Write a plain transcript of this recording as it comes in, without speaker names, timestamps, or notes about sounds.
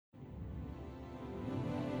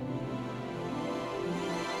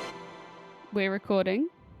We're recording.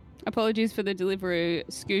 Apologies for the Deliveroo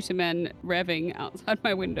scooter men revving outside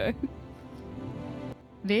my window.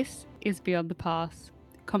 This is Beyond the Pass,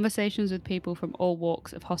 conversations with people from all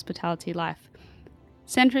walks of hospitality life.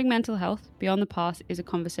 Centering mental health, Beyond the Pass is a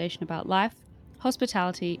conversation about life,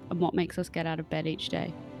 hospitality, and what makes us get out of bed each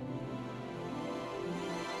day.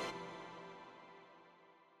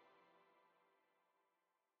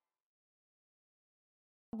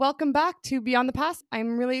 Welcome back to Beyond the Pass.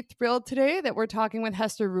 I'm really thrilled today that we're talking with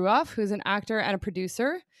Hester Ruoff, who's an actor and a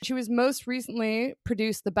producer. She was most recently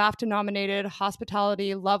produced the BAFTA-nominated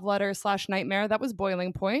hospitality love letter / nightmare that was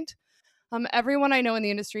Boiling Point. Everyone I know in the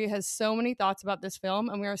industry has so many thoughts about this film,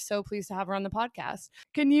 and we are so pleased to have her on the podcast.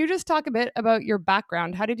 Can you just talk a bit about your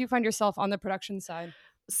background? How did you find yourself on the production side?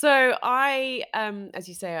 So I, as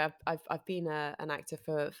you say, I've been an actor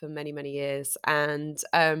for many years, and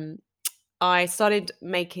I started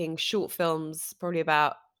making short films probably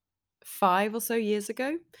about 5 or so years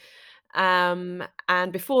ago. And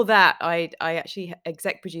before that, I actually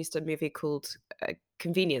exec produced a movie called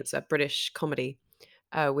Convenience, a British comedy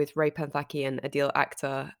with Ray Panthaki and Adil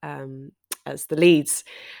Akhtar as the leads.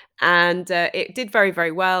 And it did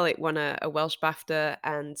very well. It won a Welsh BAFTA,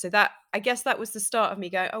 and so that, I guess, that was the start of me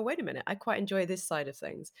going, oh, wait a minute, I quite enjoy this side of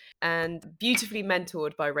things. And beautifully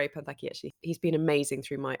mentored by Ray Panthaki, actually. He's been amazing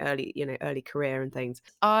through my early career and things.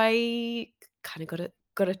 I kind of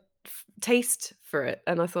got a taste for it,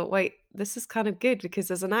 and I thought, wait, this is kind of good,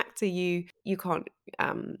 because as an actor, you can't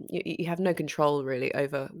you have no control really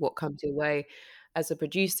over what comes your way. As a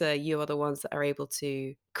producer, you are the ones that are able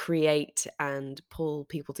to create and pull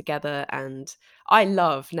people together. And I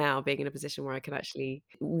love now being in a position where I can actually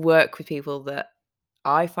work with people that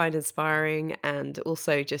I find inspiring, and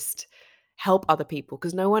also just help other people.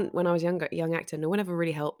 Because no one, when I was young actor, no one ever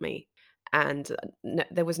really helped me, and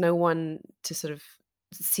there was no one to sort of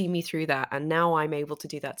see me through that. And now I'm able to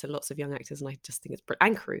do that to lots of young actors, and I just think it's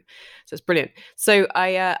and crew, so it's brilliant. So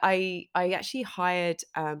I actually hired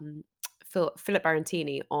Philip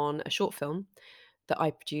Barantini on a short film that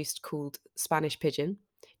I produced called Spanish Pigeon,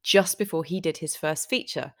 just before he did his first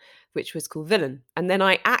feature, which was called Villain. And then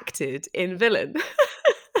I acted in Villain.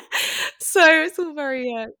 So it's all very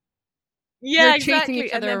You're yeah, chasing each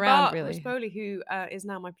exactly. And other then around, Bart really. Rispoli, who is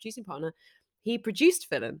now my producing partner, he produced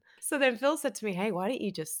Villain. So then Phil said to me, hey, why don't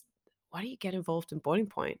you get involved in Boiling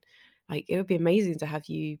Point? Like, it would be amazing to have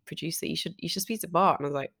you produce it. You should speak to Bart. And I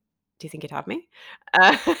was like, do you think he'd have me?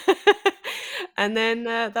 Uh, and then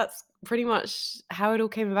that's pretty much how it all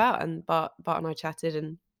came about. And Bart and I chatted,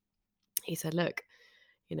 and he said, look,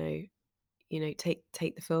 you know, take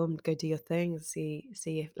the film, go do your thing, let's see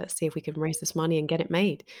if we can raise this money and get it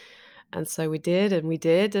made. And so we did, and we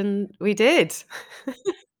did, and we did.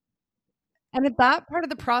 And at that part of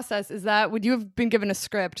the process, would you have been given a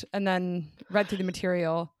script and then read through the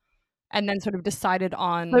material and then sort of decided So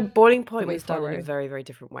on Boiling the Point way was done in a forward? very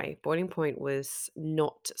different way. Boiling Point was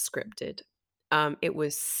not scripted. It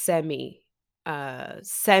was semi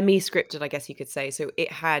scripted, I guess you could say. So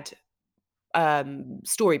it had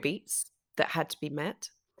story beats that had to be met,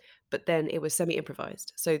 but then it was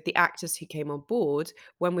semi-improvised. So the actors who came on board,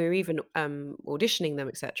 when we were even auditioning them,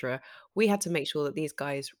 etc., we had to make sure that these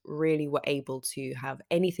guys really were able to have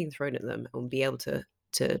anything thrown at them and be able to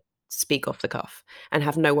speak off the cuff and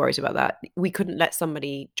have no worries about that. We couldn't let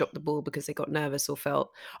somebody drop the ball because they got nervous or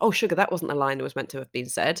felt, oh, sugar, that wasn't the line that was meant to have been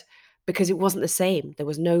said, because it wasn't the same. There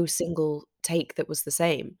was no single take that was the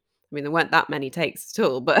same. I mean, there weren't that many takes at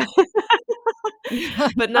all, but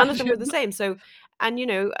but none of them were the same. So, and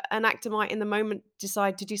an actor might in the moment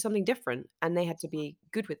decide to do something different, and they had to be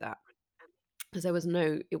good with that, because it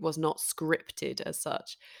was not scripted as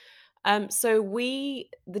such. So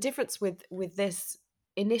the difference with this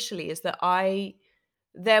initially is that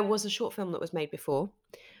there was a short film that was made before,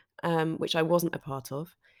 which I wasn't a part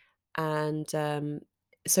of, and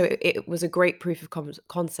so it was a great proof of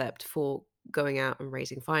concept for going out and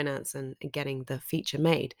raising finance and getting the feature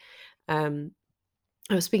made. Um,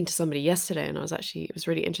 I was speaking to somebody yesterday, and it was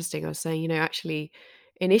really interesting. I was saying, actually,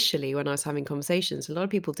 initially when I was having conversations, a lot of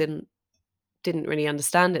people didn't really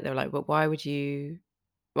understand it. They were like, "But why would you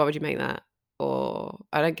make that?" Or,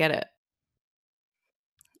 "I don't get it."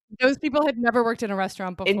 Those people had never worked in a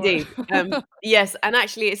restaurant before. Indeed. Yes, and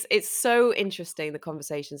actually it's so interesting, the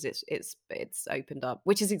conversations it's opened up,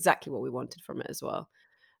 which is exactly what we wanted from it as well.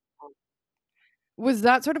 Was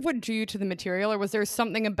that sort of what drew you to the material, or was there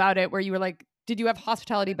something about it where you were like, did you have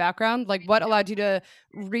hospitality background? Like, what allowed you to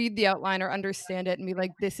read the outline or understand it and be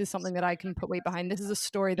like, this is something that I can put weight behind. This is a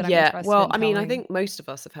story that I'm Yeah, interested well, in I mean, I telling. think most of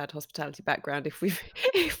us have had hospitality background if we've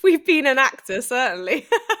if we've been an actor, certainly.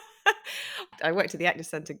 I worked at the Actors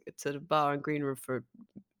Centre sort of bar and green room for,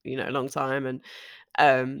 a long time, and,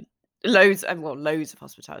 um, loads of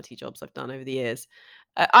hospitality jobs I've done over the years.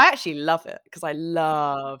 I actually love it because I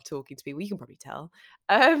love talking to people. You can probably tell.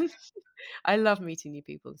 Um, I love meeting new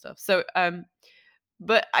people and stuff. So,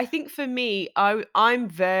 but I think for me, I'm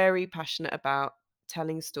very passionate about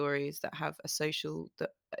telling stories that have a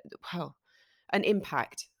well, an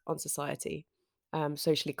impact on society,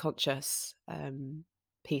 socially conscious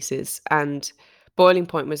pieces. And Boiling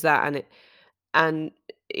Point was that, and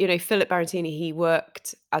Philip Barantini, he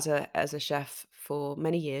worked as a chef for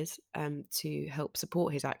many years to help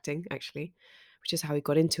support his acting, actually, which is how he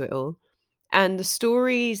got into it all. And the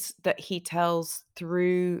stories that he tells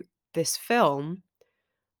through this film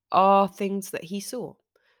are things that he saw.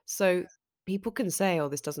 So people can say, "Oh,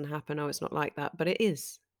 this doesn't happen. Oh, it's not like that," but it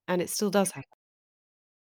is, and it still does happen.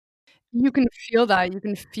 You can feel that. You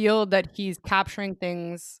can feel that he's capturing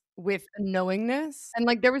things with a knowingness. And,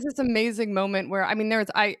 like, there was this amazing moment where I mean,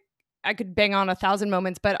 I could bang on 1,000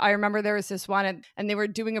 moments, but I remember there was this one and they were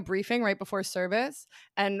doing a briefing right before service,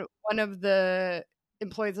 and one of the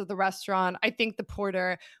employees of the restaurant, I think the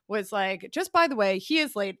porter, was like, "Just by the way, he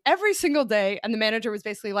is late every single day," and the manager was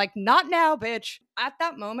basically like, "Not now, bitch." At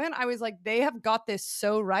that moment, I was like, "They have got this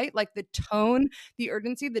so right." Like, the tone, the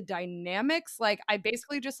urgency, the dynamics, like, I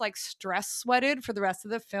basically just, like, stress sweated for the rest of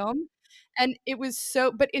the film, and it was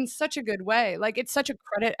so but in such a good way. Like, it's such a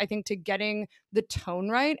credit, I think, to getting the tone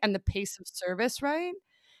right and the pace of service right,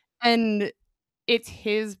 and it's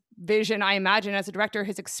his vision, I imagine, as a director,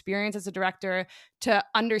 his experience as a director, to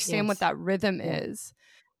understand what Yes. that rhythm Yeah. is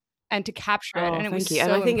and to capture it, Oh, and it was thank you.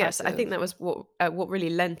 And I so think impressive. that was what really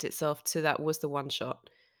lent itself to that was the one shot,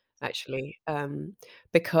 actually,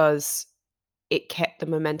 because it kept the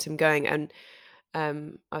momentum going. And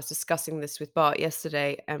I was discussing this with Bart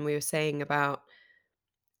yesterday, and we were saying about,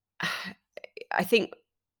 I think,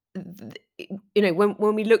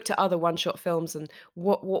 when we looked at other one shot films, and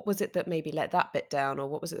what was it that maybe let that bit down, or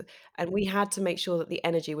what was it, and we had to make sure that the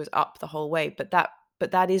energy was up the whole way. But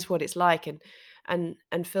that is what it's like.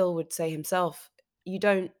 And Phil would say himself, you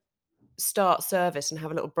don't start service and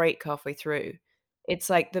have a little break halfway through. It's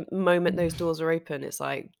like the moment those doors are open, it's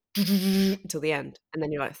like until the end, and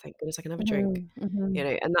then you're like, "Thank goodness I can have a drink," Mhm,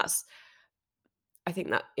 mhm. and that's, I think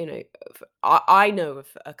that, I know of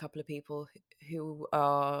a couple of people who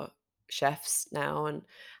are chefs now,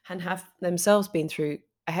 and have themselves been through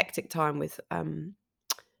a hectic time with,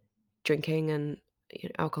 drinking and,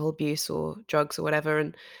 alcohol abuse or drugs or whatever,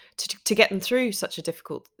 and to get them through such a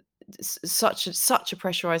difficult, such a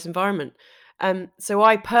pressurized environment. So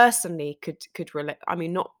I personally could relate. I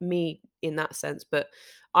mean, not me in that sense, but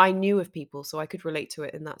I knew of people, so I could relate to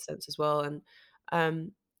it in that sense as well.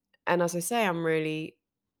 Um, and as I say, I'm really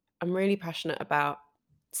passionate about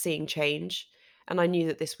seeing change, and I knew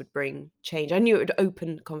that this would bring change. I knew it would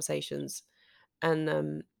open conversations,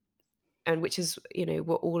 and which is,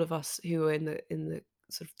 what all of us who are in the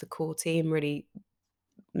sort of the core team really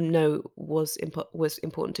know was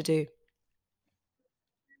important to do.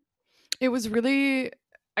 It was really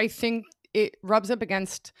I think it rubs up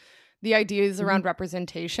against the ideas Mhm, around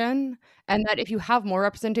representation, and that if you have more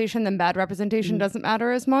representation, then bad representation mhm. doesn't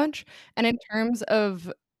matter as much, and in terms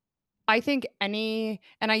of I think and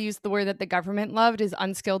I used the word that the government loved is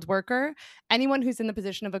unskilled worker. Anyone who's in the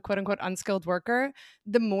position of a quote unquote unskilled worker,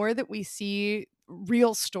 the more that we see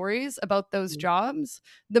real stories about those Mm. jobs,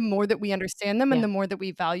 the more that we understand them and Yeah, the more that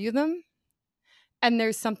we value them. And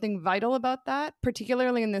there's something vital about that,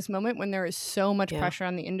 particularly in this moment when there is so much yeah. pressure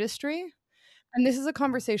on the industry. And this is a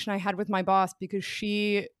conversation I had with my boss because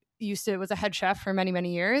she was a head chef for many,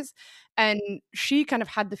 many years. And she kind of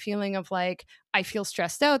had the feeling of like, I feel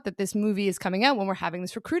stressed out that this movie is coming out when we're having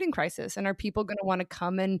this recruiting crisis. And are people going to want to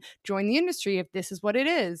come and join the industry if this is what it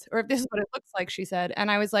is, or if this is what it looks like, she said.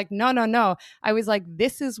 And I was like, no, no, no. I was like,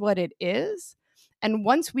 this is what it is. And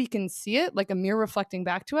once we can see it like a mirror reflecting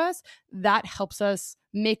back to us, that helps us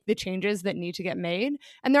make the changes that need to get made.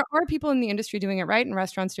 And there are people in the industry doing it right and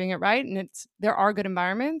restaurants doing it right. And there are good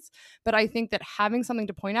environments. But I think that having something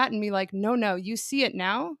to point at and be like, no, no, you see it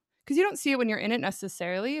now. Because you don't see it when you're in it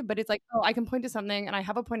necessarily, but it's like, oh, I can point to something and I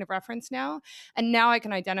have a point of reference now. And now I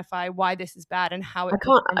can identify why this is bad and how it I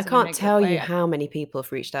performs in a can't negative tell you way. how many people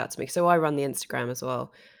have reached out to me. So I run the Instagram as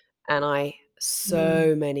well, and Mm.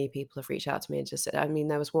 so many people have reached out to me and just said, I mean,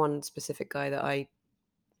 there was one specific guy that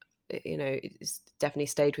it's definitely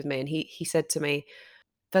stayed with me, and he said to me,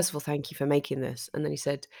 first of all, thank you for making this, and then he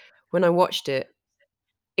said, when I watched it,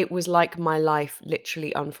 it was like my life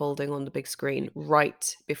literally unfolding on the big screen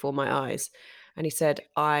right before my eyes. And he said,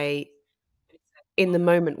 in the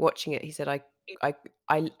moment watching it, he said, I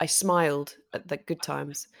I smiled at the good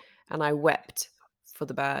times and I wept for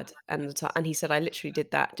the bad and the time. And he said, I literally did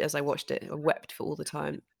that as I watched it. I wept for all the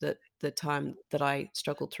time that I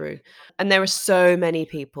struggled through. And there are so many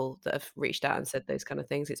people that have reached out and said those kind of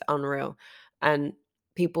things. It's unreal. And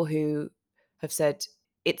people who have said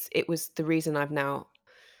it was the reason I've now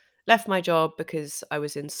left my job, because I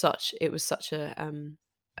was in such it was such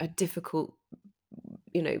a difficult,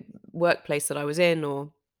 you know, workplace that I was in,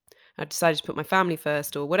 or I decided to put my family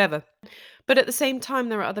first or whatever. But at the same time,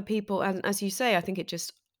 there are other people, and as you say, I think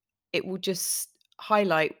it will just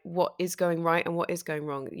highlight what is going right and what is going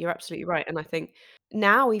wrong. You're absolutely right. And I think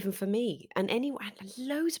now, even for me and anyone, and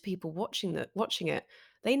loads of people watching it,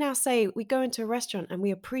 they now say we go into a restaurant and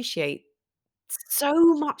we appreciate so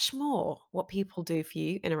much more what people do for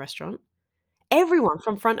you in a restaurant. Everyone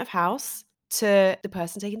from front of house to the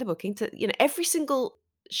person taking the booking to, every single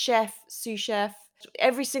chef, sous chef,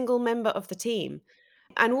 every single member of the team.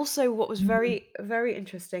 And also what was Mhm. very, very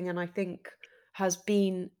interesting, and I think has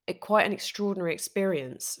been quite an extraordinary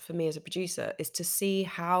experience for me as a producer, is to see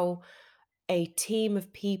how a team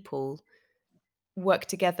of people work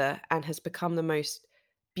together and has become the most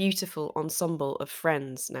beautiful ensemble of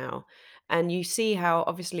friends now. And you see how,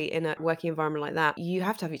 obviously, in a working environment like that, you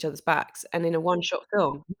have to have each other's backs. And in a one shot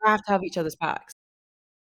film, you have to have each other's backs.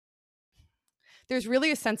 There's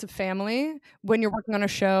really a sense of family when you're working on a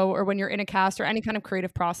show or when you're in a cast or any kind of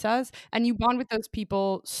creative process, and you bond with those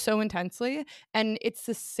people so intensely, and it's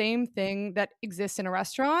the same thing that exists in a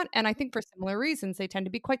restaurant, and I think for similar reasons, they tend to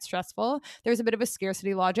be quite stressful. There's a bit of a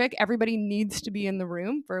scarcity logic. Everybody needs to be in the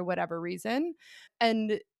room for whatever reason,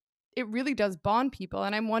 and it really does bond people,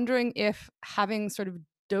 and I'm wondering if having sort of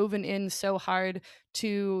doven in so hard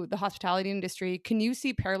to the hospitality industry, can you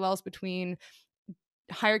see parallels between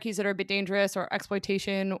hierarchies that are a bit dangerous or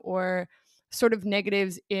exploitation or sort of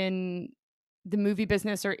negatives in the movie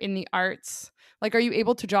business or in the arts? Like, are you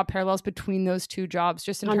able to draw parallels between those two jobs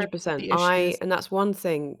just in terms of 100%. the issues? And that's one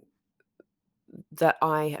thing that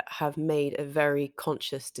I have made a very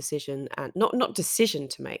conscious decision, and not decision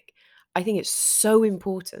to make. I think it's so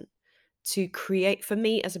important to create, for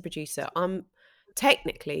me as a producer, I'm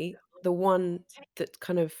technically the one that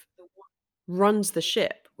kind of runs the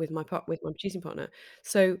ship with my producing partner.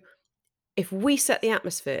 So if we set the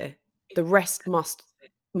atmosphere, the rest must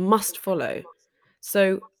follow.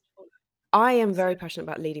 So I am very passionate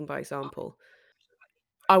about leading by example.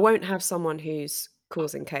 I won't have someone who's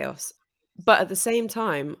causing chaos. But at the same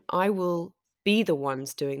time, I will be the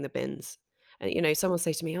ones doing the bins. And, someone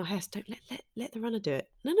say to me, "Oh, Hess, don't let the runner do it."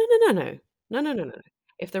 No, no, no, no, no. No, no, no, no.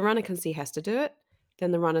 If the runner can see Hester do it,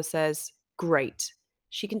 then the runner says, "Great.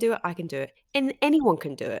 She can do it, I can do it." And anyone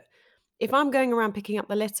can do it. If I'm going around picking up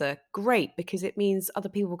the litter, great, because it means other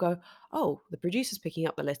people will go, "Oh, the producer's picking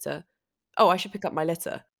up the litter. Oh, I should pick up my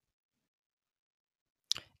litter."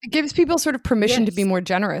 It gives people sort of permission to be Yes. more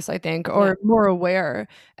generous, I think, Yeah. or more aware.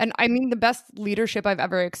 And I mean, the best leadership I've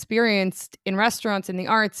ever experienced in restaurants, in the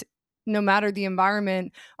arts, no matter the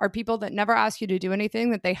environment, are people that never ask you to do anything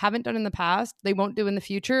that they haven't done in the past, they won't do in the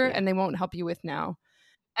future, Yeah. and they won't help you with now.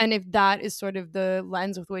 And if that is sort of the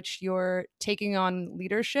lens with which you're taking on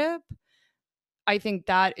leadership, I think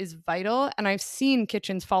that is vital. And I've seen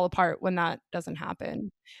kitchens fall apart when that doesn't happen.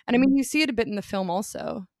 And I mean, you see it a bit in the film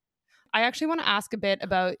also. I actually want to ask a bit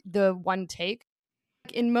about the one take.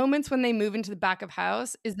 In moments when they move into the back of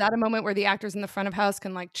house, is that a moment where the actors in the front of house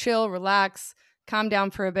can like chill, relax, calm down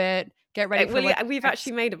for a bit, get ready for Well, what's yeah, we've next?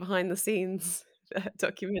 actually made a behind the scenes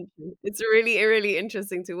documentary. It's really, really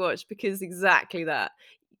interesting to watch, because exactly that.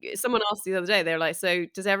 Someone asked the other day, they were like, "So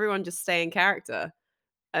does everyone just stay in character?"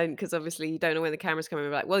 And because obviously you don't know when the camera's coming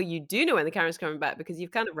back. Well, you do know when the camera's coming back, because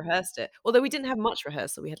you've kind of rehearsed it. Although we didn't have much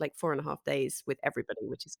rehearsal. We had like 4.5 days with everybody,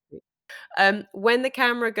 which is great. When the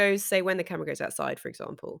camera goes outside, for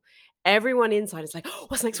example, everyone inside is like, "Oh,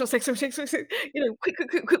 what's next? What's next? What's next? What's next?" Quick, quick,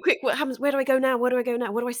 quick, quick, quick. What happens? Where do I go now? Where do I go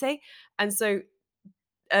now? What do I say? And so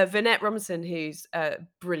Vinette Robinson, who's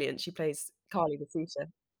brilliant, she plays Carly the sous chef.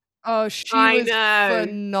 Oh, she I was know.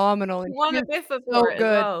 phenomenal, She and won she a is Biffa so for it as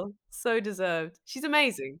good. well. So deserved. She's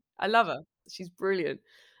amazing. I love her. She's brilliant.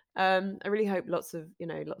 I really hope lots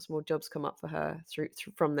more jobs come up for her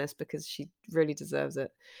from this, because she really deserves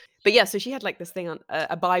it. But yeah, so she had like this thing on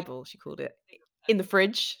a Bible, she called it, in the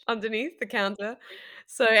fridge underneath the counter.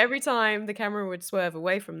 So every time the camera would swerve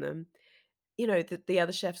away from them, the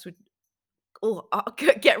other chefs would all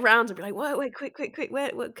get round and be like, "Wait, wait, quick, quick, quick,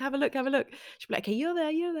 wait, have a look, have a look." She'd be like, "Okay, you're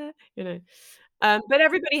there, you're there," But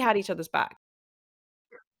everybody had each other's back.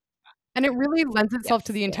 And it really lends itself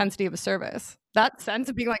to Yes, the yeah. intensity of a service. That sense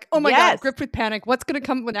of being like, "Oh my god, Yes. gripped with panic. What's gonna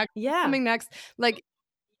come next? What's Yeah. coming next?" Like,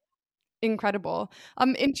 incredible.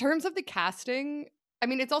 In terms of the casting, I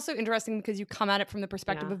mean, it's also interesting because you come at it from the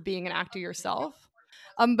perspective Yeah. of being an actor yourself.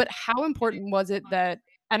 But how important was it that,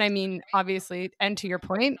 and I mean, obviously, and to your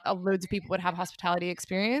point, loads of people would have hospitality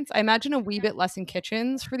experience. I imagine a wee bit less in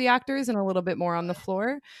kitchens for the actors and a little bit more on the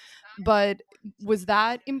floor. But was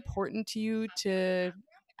that important to you to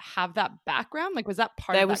have that background? Like, was that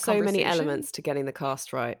part There of were that so many conversation? elements to getting the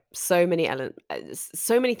cast right. So many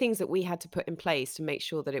so many things that we had to put in place to make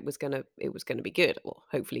sure that it was gonna be good, or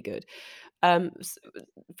hopefully good. S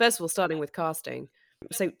First of all, starting with casting.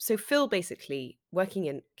 So Phil basically working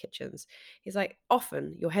in kitchens, he's like,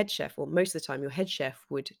 often your head chef, or most of the time your head chef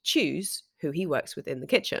would choose who he works with in the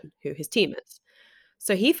kitchen, who his team is.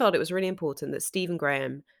 So he felt it was really important that Stephen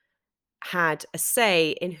Graham had a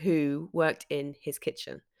say in who worked in his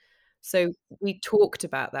kitchen. So we talked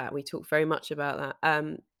about that. We talked very much about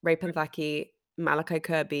that. Ray Panthaki, Malachi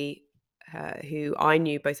Kirby, who I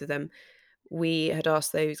knew both of them, we had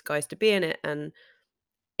asked those guys to be in it. And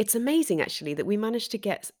it's amazing actually that we managed to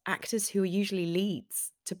get actors who are usually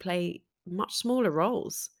leads to play much smaller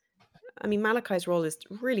roles. I mean, Malachi's role is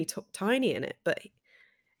really tiny in it, but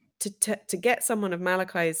to get someone of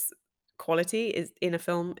Malachi's quality is in a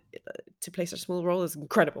film to play such a small role is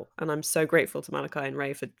incredible, and I'm so grateful to Malachi and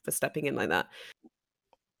Ray for stepping in like that.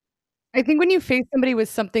 I think when you face somebody with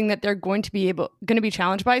something that they're gonna be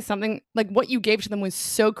challenged by, something like what you gave to them was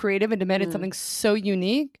so creative and demanded Mm, something so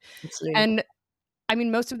unique. absolutely. And I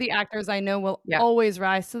mean, most of the actors I know will Yeah, always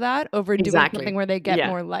rise to that over doing something exactly. where they get Yeah,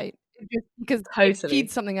 more light, just because it feeds totally.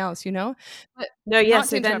 something else, you know? But No, yeah, not to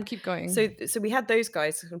so interrupt, then keep going. so we had those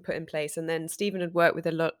guys who put in place, and then Stephen had worked with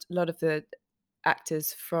a lot of the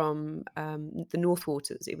actors from, the North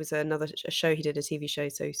Waters. It was another a show he did, a TV show,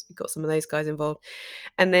 so he got some of those guys involved.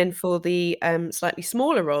 And then for the, slightly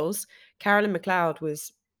smaller roles, Carolyn McLeod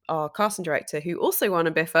was our casting director, who also won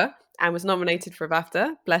a BIFA and was nominated for a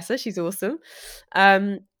BAFTA. Bless her, she's awesome.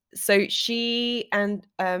 Um, so she and,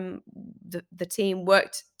 the team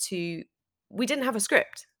worked to we didn't have a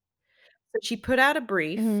script. So she put out a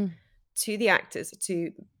brief Mhm. to the actors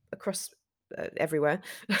to across, everywhere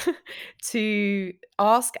to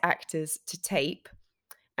ask actors to tape,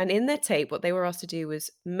 and in their tape, what they were asked to do was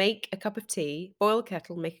make a cup of tea, boil a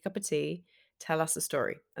kettle, make a cup of tea, tell us a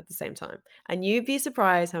story at the same time. And you'd be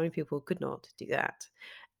surprised how many people could not do that.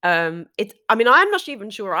 It's I mean, I'm not even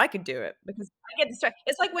sure I could do it because I get distracted.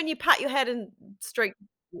 It's like when you pat your head and straight,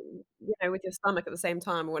 with your stomach at the same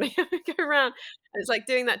time or whatever, go around. And it's like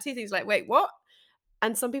doing that tea thing. It's like, wait, what?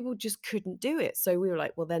 And some people just couldn't do it. So we were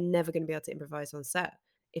like, well, they're never going to be able to improvise on set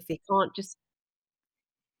if they can't just.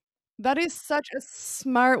 That is such a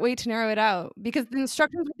smart way to narrow it out because the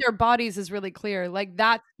instructions with their bodies is really clear. Like,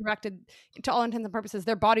 that's directed to all intents and purposes,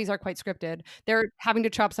 their bodies are quite scripted. They're having to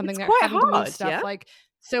chop something, It's they're quite having to move hard, stuff, yeah? like,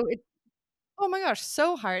 so it oh my gosh,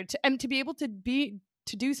 so hard to and to be able to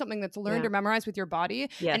do something that's learned Yeah. or memorized with your body and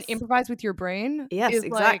Yes. improvise with your brain Yes, is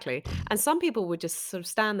like exactly. And some people would just sort of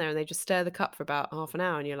stand there and they just stir the cup for about half an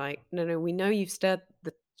hour, and you're like, "No, no, we know you've stirred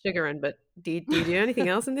the sugar in, but do you do anything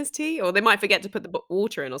else in this tea?" Or they might forget to put the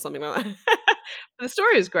water in or something like that. The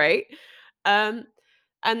story was great. Um,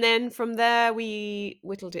 and then from there, we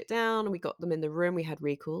whittled it down and we got them in the room. We had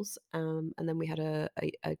recalls, and then we had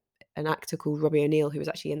an actor called Robbie O'Neill who was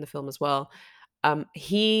actually in the film as well.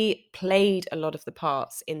 He played a lot of the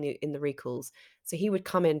parts in the recalls, so he would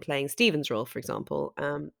come in playing Stephen's role, for example,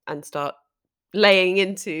 and start laying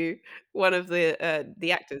into one of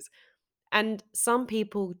the actors. And some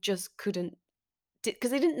people just couldn't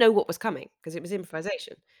because they didn't know what was coming because it was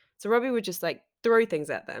improvisation. So Robbie would just like throw things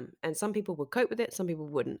at them, and some people would cope with it, some people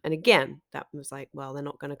wouldn't. And again, that was like, well, they're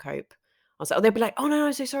not going to cope. I was like, oh, they'd be like, oh no,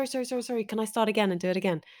 no, so sorry, sorry, sorry, sorry. Can I start again and do it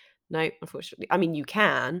again? No, unfortunately. I mean, you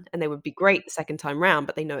can, and they would be great the second time round,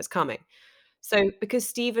 but they know it's coming. So because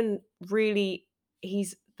Stephen really,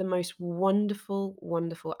 he's the most wonderful,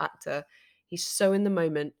 wonderful actor. He's so in the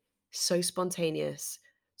moment, so spontaneous,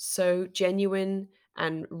 so genuine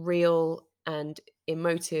and real and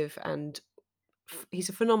emotive, and he's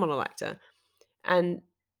a phenomenal actor. And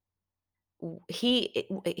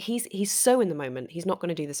he's so in the moment. He's not going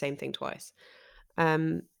to do the same thing twice.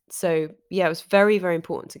 So yeah, it was very, very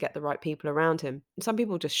important to get the right people around him. And some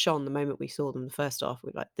people just shone the moment we saw them the first off. We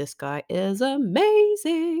were like, this guy is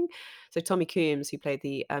amazing. So Tommy Coombs, who played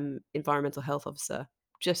the environmental health officer,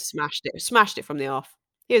 just smashed it from the off.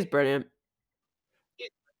 He was brilliant.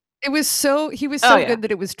 It was he was Oh, so yeah. good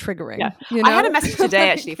that it was Yeah. triggering, you I had a know? message today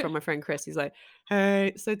actually Like from my friend Chris. He's like,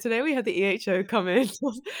 "Hey, so today we had the EHO come in."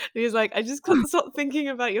 He was like, "I just couldn't stop thinking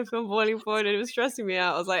about your film Boiling Point and it was stressing me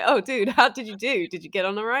out." I was like, "Oh, dude, how did you do? Did you get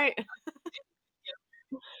on all right?"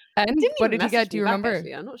 He and didn't what even did he get? message Do me you back remember?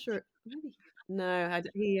 actually. I'm not sure. Maybe no,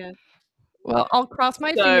 he Well, I'll cross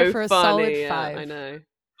my finger so for a solid funny. Yeah, I 5. know.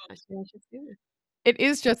 Actually, I should do it. It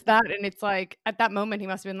is just that, and it's like, at that moment, he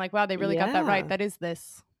must have been like, "Wow, they really got that right. Yeah. That is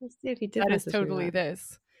this. Let's see if he did That is message me totally back.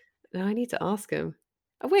 this." No, I need to ask him.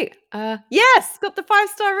 Oh wait, yes, got the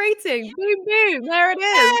 5-star rating. Boom, boom, there it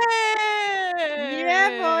is. Yeah,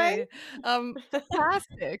 boy. Hey!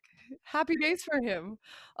 Fantastic. Happy days for him.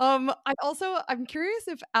 I'm curious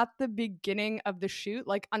if at the beginning of the shoot,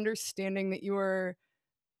 like, understanding that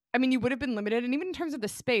I mean, you would have been limited, and even in terms of the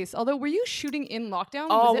space, although were you shooting in lockdown? Was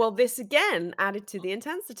Oh, it well, this again added to the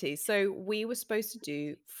intensity. So we were supposed to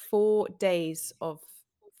do 4 days of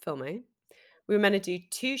filming. We were meant to do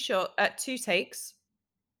 2 takes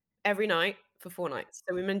every night for 4 nights.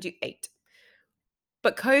 So we were meant to do 8.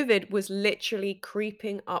 But COVID was literally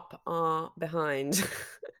creeping up our behind,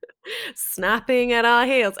 snapping at our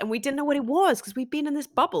heels, and we didn't know what it was because 'cause we'd been in this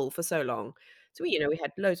bubble for so long. So we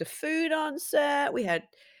had loads of food on set, we had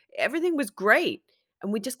everything was great,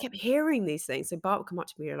 and we just kept hearing these things. So Bart would come up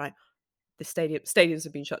to me and like, "The stadiums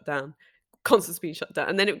have been shut down, concerts being shut down,"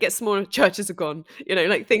 and then it would get smaller, churches are gone,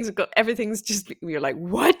 like things have got everything's just we were like,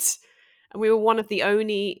 "What?" And we were one of the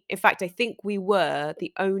only in fact, I think we were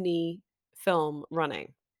the only film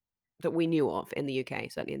running that we knew of in the UK,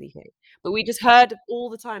 certainly in the UK. But we just heard all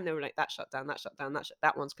the time, they were like, "That shut down, that shut down,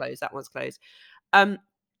 that one's closed, that one's closed." Um,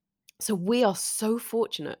 so we are so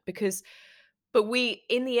fortunate because but we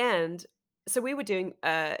in the end so we were doing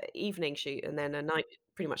a evening shoot and then a night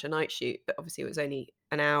pretty much a night shoot, but obviously it was only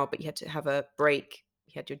an hour, but you had to have a break.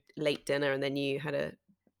 You had your late dinner and then you had to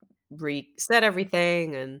reset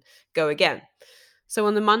everything and go again. So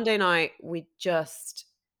on the Monday night, we just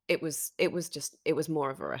it was more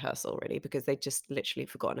of a rehearsal really because they just literally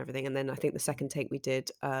forgotten everything. And then I think the second take we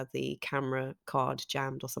did the camera card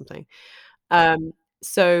jammed or something. Um,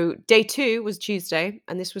 so day 2 was Tuesday,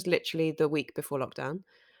 and this was literally the week before lockdown.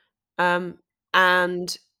 Um,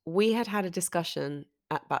 and we had had a discussion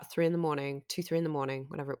at about 3 in the morning, 2, 3 in the morning,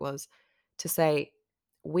 whatever it was, to say,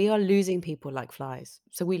 "We are losing people like flies."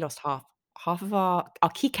 So we lost half of our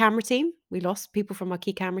key camera team. We lost people from our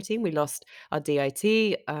key camera team. We lost our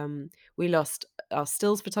DIT. We lost our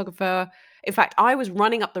stills photographer. In fact, I was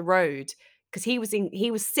running up the road because he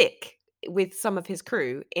was sick with some of his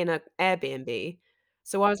crew in a Airbnb.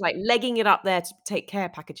 So I was like legging it up there to take care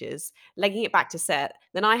packages, legging it back to set.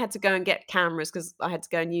 Then I had to go and get cameras because I had to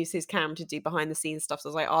go and use his camera to do behind the scenes stuff. So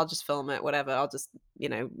I was like, I'll just film it, whatever. I'll just,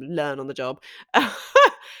 learn on the job.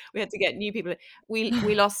 We had to get new people.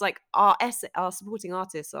 We lost like our supporting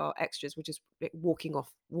artists, our extras, were just like, walking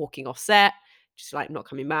off set, just like not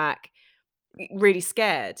coming back, really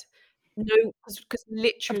scared. No, because Of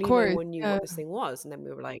literally no course, one knew yeah, what this thing was, and then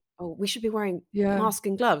we were like, "Oh, we should be wearing yeah. mask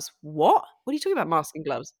and gloves." "What? What are you talking about mask and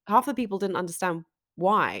gloves?" Half the people didn't understand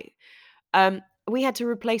why. We had to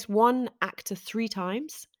replace one actor 3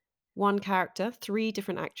 times, one character, 3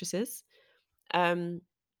 different actresses. Um,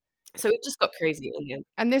 so it just got crazy in the end.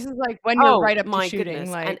 And this is, like, when you're Oh right up to my shooting, goodness,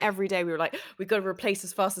 and like every day we were like, "We've gotta replace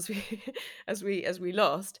as fast as we as we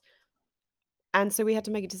lost." And so we had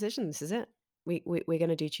to make a decision, this is it. We're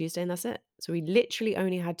gonna do Tuesday and that's it. So we literally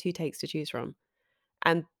only had 2 takes to choose from.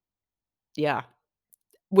 And yeah,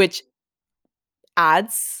 which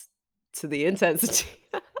adds to the intensity.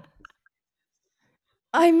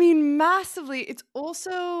 I mean, massively.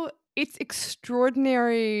 It's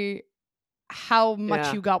extraordinary how much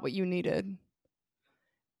Yeah. you got what you needed.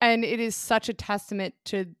 And it is such a testament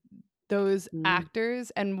to those Mm.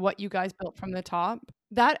 actors and what you guys built from the top.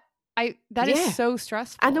 That is Yeah. so And the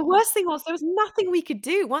stressful. worst thing was there was nothing we could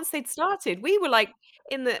do once they'd started. We were, like,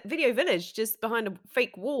 in the video village just behind a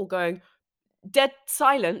fake wall going dead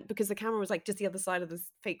silent because the camera was, like, just the other side of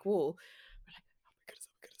this fake wall. We're like, "Oh my goodness,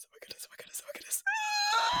 oh my goodness, oh my goodness, oh my goodness, oh my goodness."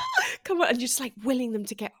 Come on, and you're just, like, willing them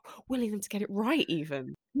to get it right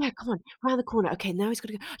even. "Yeah, come on, round the corner. Okay, now he's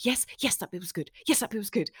gotta go. Yes, yes, that bit was good. Yes, that bit was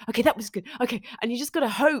good. Okay, that was good. Okay." And you just gotta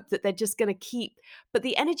hope that they're just gonna keep but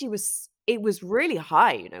the energy was it was really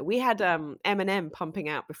high. We had, Eminem pumping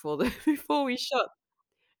out before the before we shot,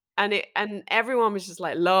 and everyone was just,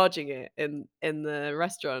 like, larging it in the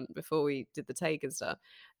restaurant before we did the take and stuff.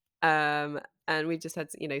 And we just had,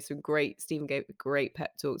 some great Stephen gave a great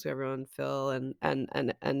pep talk to everyone, Phil, and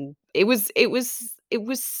it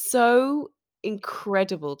was so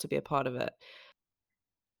incredible to be a part of it.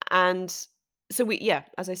 And So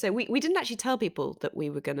as I say, we didn't actually tell people that we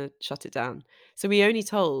were gonna shut it down. So we only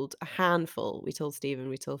told a handful. We told Stephen,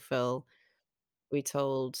 we told Phil, we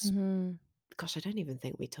told Hmm. gosh, I don't even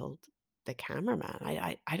think we told the cameraman.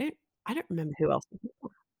 I don't remember who else.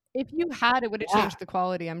 If you had, it would have Yeah. changed the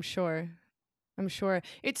quality, I'm sure. I'm sure.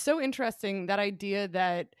 It's so interesting, that idea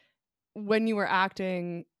that when you were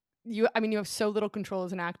acting, you have so little control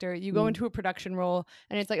as an actor. You go Mm. into a production role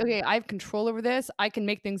and it's like, okay, I have control over this. I can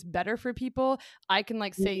make things better for people. I can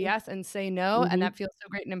like say Mhm. yes and say no, and Mhm. that feels so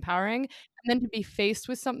great and empowering. And then to be faced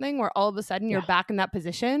with something where all of a sudden you're Yeah. back in that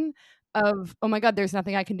position of, oh my God, there's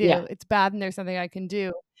nothing I can Yeah. do. It's bad and there's nothing I can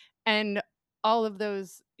do. And all of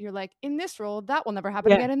those, you're like, in this role, that will never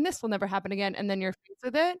happen Yeah. again, and this will never happen again. And then you're faced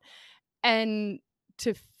with it. And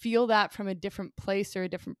to feel that from a different place or a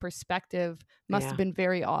different perspective must have Yeah. been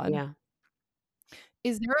very odd. Yeah.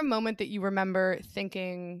 Is there a moment that you remember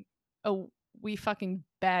thinking, "Oh, we fucking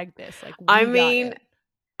bagged this, like, I we got mean, it"?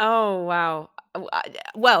 oh, wow.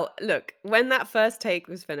 Well, look, when that first take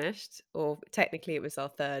was finished, or technically it was our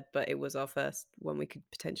 3rd, but it was our first one we could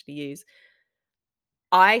potentially use,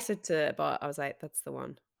 I said to Bart, I was like, "That's the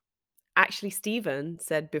one." Actually, Steven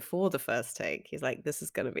said before the first take, he's like, "This is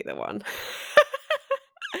gonna be the one."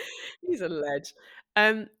 He's a ledge.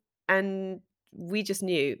 Um, and we just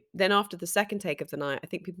knew. Then after the second take of the night, I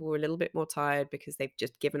think people were a little bit more tired because they've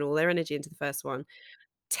just given all their energy into the first one.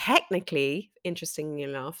 Technically, interestingly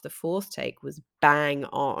enough, the fourth take was bang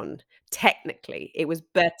on. Technically, it was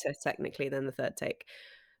better technically than the third take.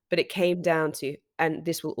 But it came down to, and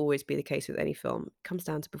this will always be the case with any film, it comes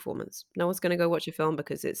down to performance. No one's gonna go watch a film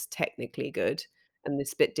because it's technically good and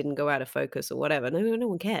this bit didn't go out of focus or whatever. No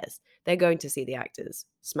one cares. They're going to see the actors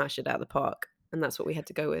smash it out of the park, and that's what we had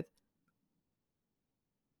to go with.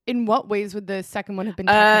 In what ways would the second one have been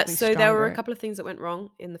technically So there were a stronger? couple of things that went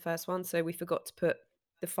wrong in the first one. So we forgot to put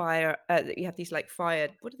the fire. You have these like fire.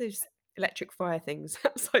 What are those electric fire things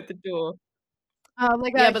outside the door?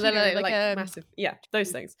 Like Yeah, a but they're heater, like, like like a massive. Yeah,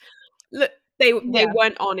 those things. Look, they yeah.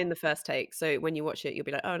 weren't on in the first take. So when you watch it, you'll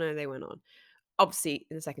be like, oh no, they weren't on. Obviously,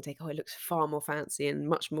 in the second take, oh, it looks far more fancy and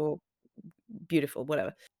much more beautiful.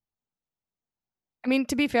 Whatever. I mean,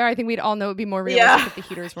 to be fair, I think we'd all know it'd be more realistic Yeah, if the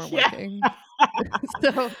heaters weren't yeah. working.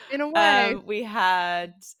 So, in a way, We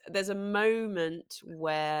had there's a moment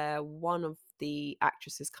where one of the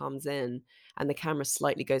actresses comes in and the camera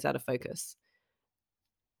slightly goes out of focus.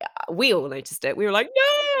 We all noticed it. We were like,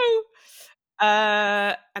 "No!"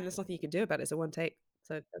 And there's nothing you can do about it. It's a one take.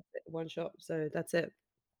 So that's it, one shot. So that's it.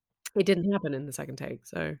 It didn't happen in the second take,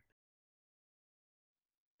 so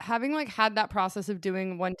having, like, had that process of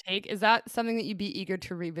doing one take, is that something that you'd be eager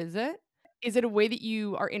to revisit? Is it a way that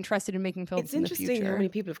you are interested in making it's films in the interesting how many future?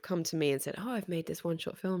 people have come to me and said, "Oh, I've made this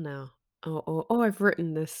one-shot film now." Or, "Oh, I've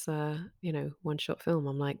written this, one-shot film."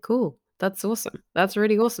 I'm like, "Cool. That's awesome. That's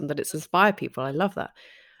really awesome that it's inspired people. I love that."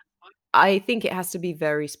 I think it has to be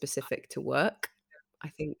very specific to work. I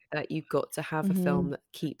think that you've got to have a film Mhm. that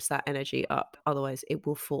keeps that energy up, otherwise it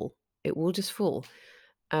will fall. It will just fall.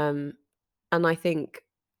 Um, and I think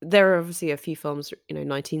there are obviously a few films,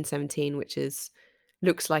 1917, which is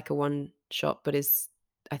looks like a one shot, but is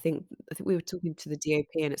I think we were talking to the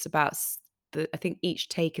DOP and it's about I think each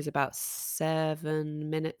take is about 7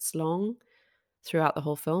 minutes long throughout the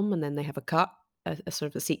whole film, and then they have a cut, a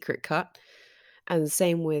sort of a secret cut. And the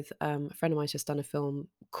same with a friend of mine's just done a film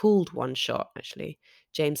called One Shot, actually.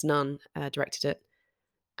 James Nunn directed it,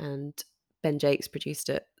 and Ben Jakes produced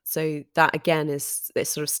it. So that again is it's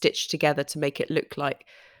sort of stitched together to make it look like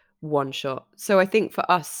one shot. So I think for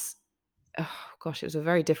us, oh gosh, it was a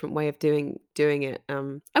very different way of doing it.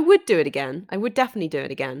 I would do it again. I would definitely do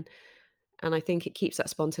it again. And I think it keeps that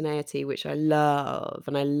spontaneity, which I love,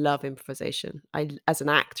 and I love improvisation. As an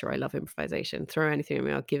actor, I love improvisation. Throw anything at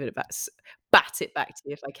me, I'll give it back, bat it back to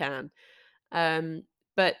you if I can.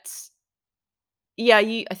 But yeah,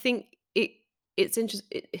 I think it's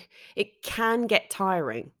interesting. It can get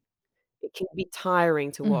tiring. It can be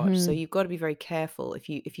tiring to watch. So Mhm. you've got to be very careful if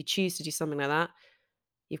you choose to do something like that.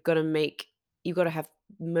 You've got to make you've got to have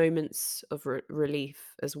moments of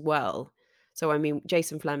relief as well. So I mean,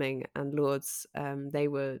 Jason Fleming and Lourdes,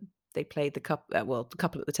 they played the couple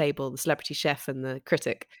at the table, the celebrity chef and the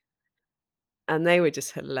critic, and they were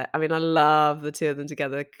just I mean, I love the two of them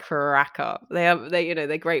together. Crack up.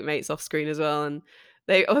 They're great mates off screen as well, and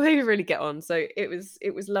they really get on. So it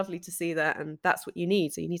was lovely to see that, and that's what you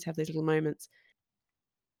need. So you need to have those little moments.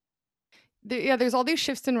 Yeah, there's all these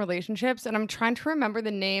shifts in relationships, and I'm trying to remember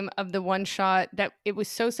the name of the one shot that it was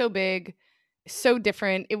so big, so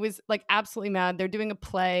different. It was, like, absolutely mad. They're doing a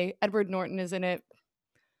play. Edward Norton is in it.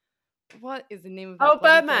 What is the name of that Oh,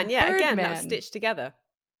 bloody Birdman. film? Yeah, again, that's Birdman. stitched together.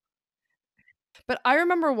 But I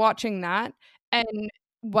remember watching that and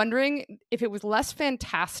wondering if it was less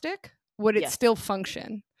fantastic, would it Yes. still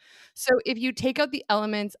function? So if you take out the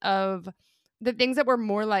elements of the things that were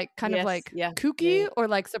more like kind of Yes. like Yeah. Yeah. kooky Yeah. or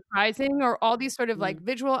like surprising or all these sort of like Mm.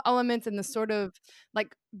 visual elements and the sort of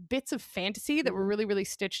like bits of fantasy that were Mhm. really, really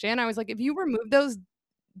stitched in, I was like, if you remove those,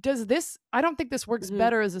 does this, I don't think this works Mhm.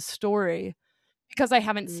 better as a story because I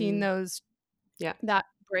haven't seen Mm. those Yeah. that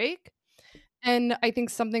break. And I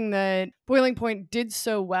think something that Boiling Point did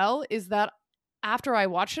so well is that after I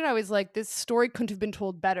watched it, I was like, this story couldn't have been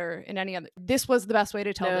told better in any other. This was the best way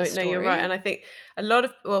to tell No, this no, you're right. story. And I think a lot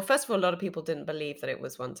of, well, first of all, a lot of people didn't believe that it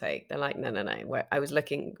was one take. They're like, no, no, no. Where I was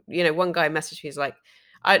looking, one guy messaged me, he's like,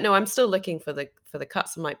 I no, I'm still looking for the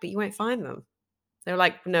cuts. I'm like, but you won't find them. They were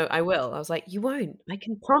like, no, I will. I was like, you won't. I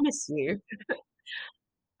can promise you.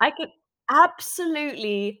 I can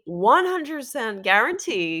absolutely 100%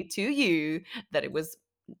 guarantee to you that it was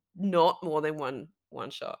not more than one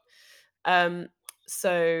shot. Um,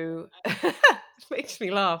 so it makes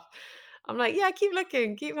me laugh. I'm like, yeah, keep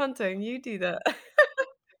looking, keep hunting. You do that.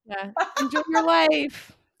 Yeah. Enjoy your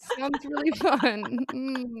life. Sounds really fun.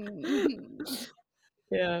 Mm.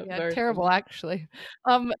 Yeah, Yeah, very terrible funny. actually.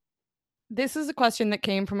 Um, this is a question that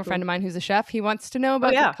came from a friend Cool. of mine who's a chef. He wants to know Oh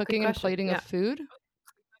about the yeah, good cooking and question. plating of Yeah, food.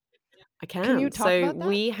 I Can you can. talk So about that?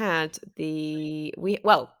 we had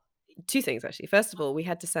well, two things actually. First of all, we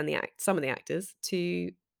had to send some of the actors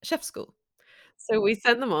to chef school. So we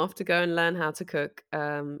sent them off to go and learn how to cook,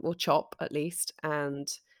 or chop at least, and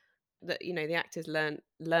the actors learn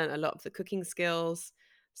a lot of the cooking skills.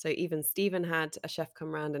 So even Stephen had a chef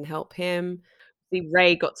come around and help him.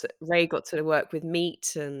 Ray got to work with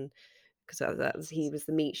meat, and because he was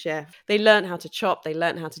the meat chef. They learned how to chop. They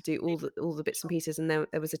learned how to do all the bits and pieces, and there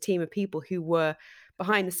was a team of people who were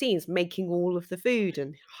behind the scenes making all of the food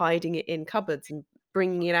and hiding it in cupboards and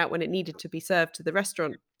bringing it out when it needed to be served to the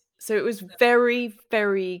restaurant. So it was very,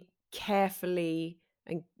 very carefully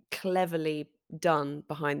and cleverly done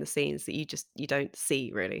behind the scenes that you don't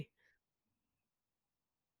see really.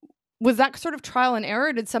 Was that sort of trial and error?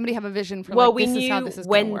 Or did somebody have a vision for Well, like we this is how knew this is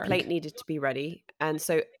going to when plate work? needed to be ready, and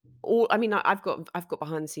so all I mean, I've got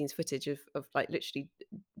behind the scenes footage of like literally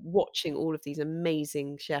watching all of these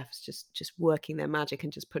amazing chefs just working their magic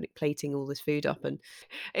and just plating all this food up, and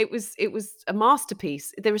it was a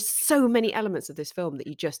masterpiece. There are so many elements of this film that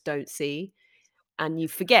you just don't see and you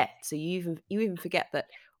forget. So you even forget that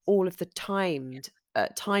all of the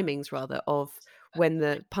timings rather of when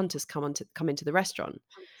the punters come into the restaurant.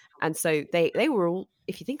 And so they were all,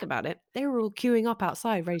 if you think about it, they were all queuing up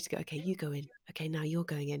outside, ready to go. Okay, you go in. Okay, now you're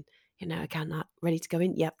going in. Okay, not ready to go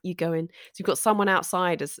in. Yep, you go in. So you've got someone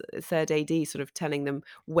outside as a third AD, sort of telling them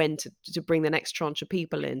when to bring the next tranche of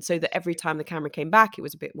people in, so that every time the camera came back, it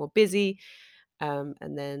was a bit more busy. And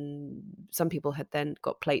then some people had then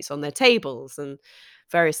got plates on their tables and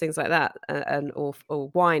various things like that, and or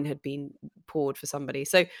wine had been poured for somebody.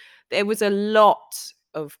 So there was a lot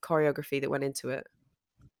of choreography that went into it.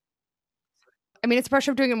 I mean, it's pressure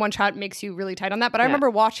of doing it in one shot makes you really tight on that. But I Yeah. remember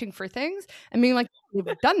watching for things and being like,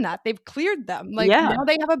 they've done that. They've cleared them. Like Yeah. now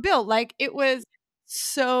they have a bill. Like it was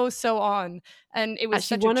so on. And it was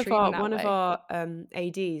Actually, such a one of treat in our that one of way. our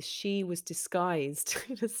ADs, she was disguised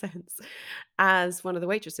in a sense as one of the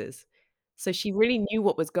waitresses. So she really knew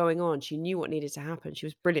what was going on. She knew what needed to happen. She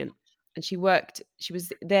was brilliant. And she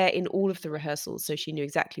was there in all of the rehearsals, so she knew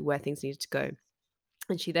exactly where things needed to go.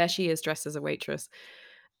 And she is dressed as a waitress.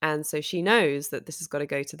 And so she knows that this has got to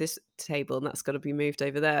go to this table and that's got to be moved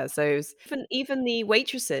over there. So even the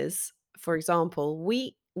waitresses, for example,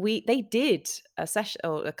 they did a session,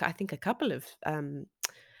 or I think a couple of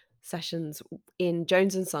sessions in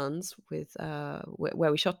Jones and Sons with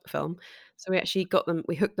where we shot the film. So we actually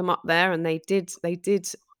we hooked them up there, and they did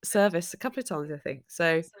service a couple of times, I think.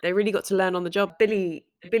 So they really got to learn on the job. Billy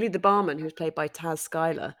the barman, who was played by Taz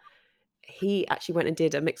Schuyler, he actually went and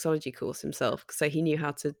did a mixology course himself, so he knew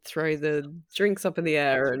how to throw the drinks up in the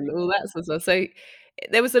air and all that sort of stuff. So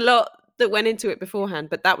there was a lot that went into it beforehand,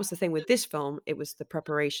 but that was the thing with this film, it was the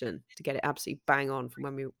preparation to get it absolutely bang on from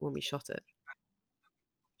when we shot it.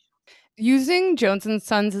 Using Jones and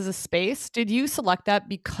Sons as a space, did you select that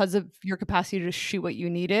because of your capacity to shoot what you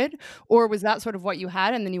needed? Or was that sort of what you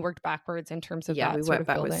had and then you worked backwards in terms of Yeah, we that sort worked of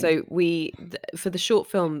backwards. building? So for the short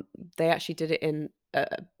film, they actually did it in a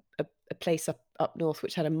place up north,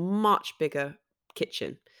 which had a much bigger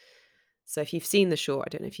kitchen. So if you've seen the short, I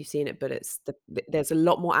don't know if you've seen it, but there's a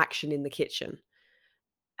lot more action in the kitchen,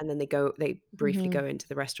 and then they briefly Mhm. go into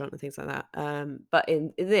the restaurant and things like that. But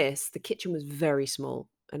in this, the kitchen was very small,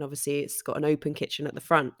 and obviously it's got an open kitchen at the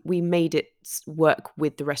front. We made it work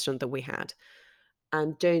with the restaurant that we had.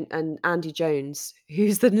 and Andy Jones,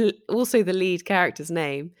 who's also the lead character's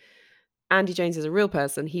name. Andy Jones is a real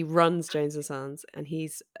person. He runs Jones and Sons, and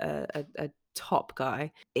he's a top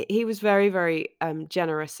guy. He was very, very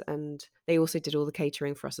generous, and they also did all the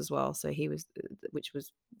catering for us as well. So which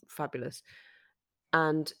was fabulous.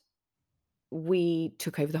 And we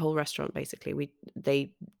took over the whole restaurant basically.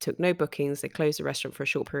 They took no bookings. They closed the restaurant for a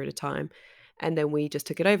short period of time, and then we just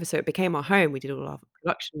took it over. So it became our home. We did all our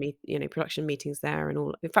production meetings there, and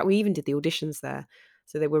all. In fact, we even did the auditions there.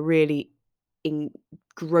 So they were really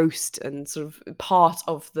engrossed and sort of part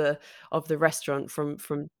of the restaurant from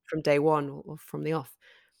day one, or from the off.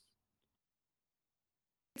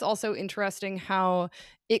 It's also interesting how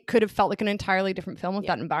it could have felt like an entirely different film if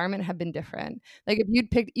Yeah. that environment had been different. Like if you'd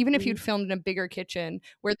picked, even if Mhm. you'd filmed in a bigger kitchen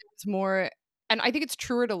where there was more, and I think it's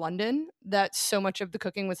truer to London that so much of the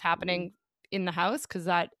cooking was happening in the house, because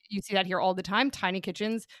that you see that here all the time, tiny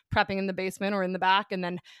kitchens prepping in the basement or in the back, and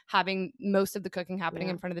then having most of the cooking happening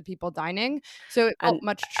Yeah. in front of the people dining. So it felt And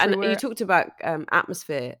much and you truer. talked about,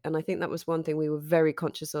 atmosphere, and I think that was one thing we were very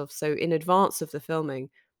conscious of. So in advance of the filming,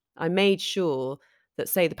 I made sure that,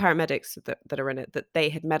 say, the paramedics that are in it, that they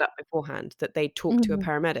had met up beforehand, that they talked to a Mhm.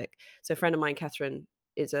 paramedic. So a friend of mine, Catherine,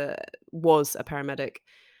 was a paramedic,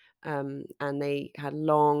 and they had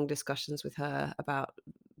long discussions with her about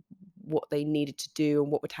what they needed to do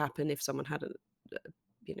and what would happen if someone had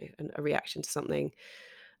a reaction to something.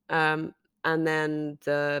 Um, and then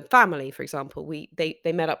the family, for example, they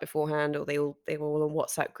met up beforehand, or they were all on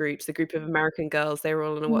WhatsApp groups. The group of American girls, they were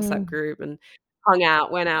all in a WhatsApp Mm. group and hung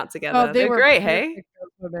out, went out Oh, together. they They're were great, hey? perfect, those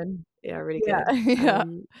women. Yeah, really Yeah, good. yeah.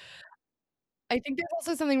 I think there's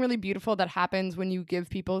also something really beautiful that happens when you give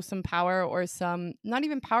people some power, or some, not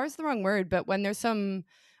even power is the wrong word, but when there's some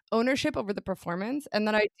ownership over the performance, and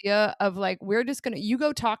that idea of like, we're just gonna, you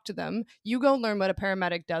go talk to them, you go learn what a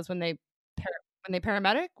paramedic does when they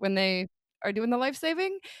paramedic, when they are doing the life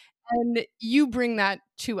saving, and you bring that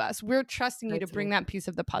to us. We're trusting you to bring Totally. that piece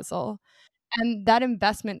of the puzzle. And that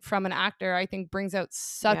investment from an actor, I think, brings out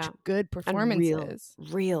such Yeah. good And real. performances.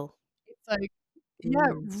 Real. It's like, yeah,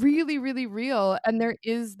 Mm. really, really real. And there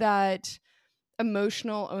is that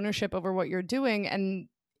emotional ownership over what you're doing, and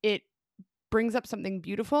it brings up something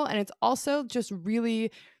beautiful. And it's also just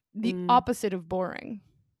really the Mm. opposite of boring.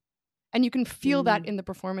 And you can feel that Mm. in the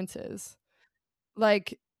performances.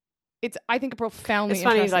 Like, it's, I think, a profoundly It's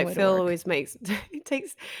funny, interesting like, way to Phil work. always he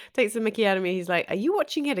takes the mickey out of me. He's like, "Are you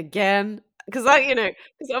watching it again?" Because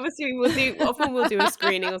obviously we'll do a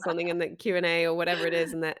screening or something in the Q&A or whatever it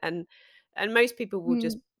is, and most people will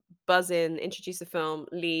just Mm, buzz in, introduce the film,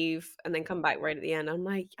 leave, and then come back right at the end. I'm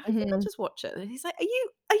like, "I think I'll mhm. just watch it." And he's like, "Are you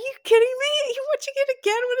kidding me? Are you watching it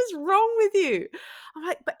again? What is wrong with you?" I'm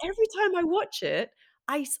like, "But every time I watch it,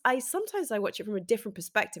 I sometimes I watch it from a different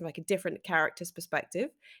perspective, like a different character's perspective.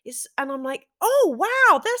 And I'm like, "Oh,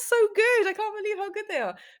 wow, they're so good. I can't believe how good they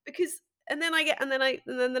are." Because and then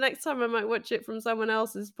the next time I might watch it from someone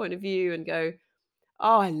else's point of view and go,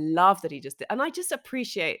 "Oh, I love that he just did." And I just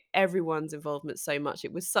appreciate everyone's involvement so much.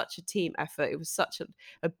 It was such a team effort. It was such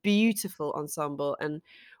a beautiful ensemble, and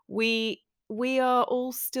we are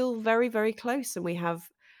all still very, very close, and we have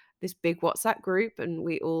this big WhatsApp group, and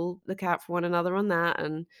we all look out for one another on that.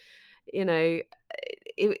 And you know,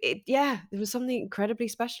 yeah, there was something incredibly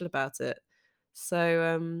special about it.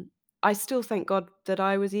 So, I still thank God that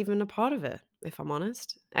I was even a part of it, if I'm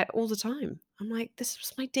honest, all the time. I'm like, "This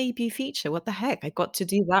was my debut feature. What the heck? I got to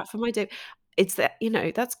do that for my It's that,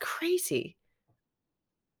 that's crazy.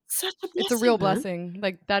 Such a It's a blessing, real man. blessing.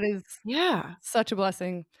 Like, that is Yeah. such a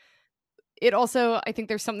blessing. It also, I think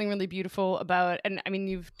there's something really beautiful about, and I mean,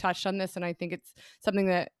 you've touched on this, and I think it's something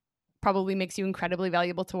that probably makes you incredibly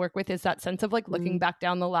valuable to work with, is that sense of like looking Mm, back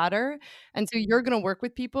down the ladder. And so you're going to work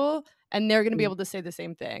with people, and they're going to be mm. able to say the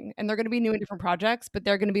same thing, and they're going to be new in different projects, but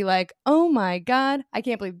they're going to be like, oh my God, I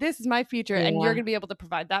can't believe this is my feature. And you're Yeah, going to be able to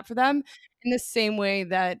provide that for them in the same way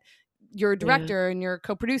that your yeah, director and your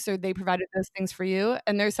co-producer, they provided those things for you.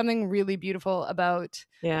 And there's something really beautiful about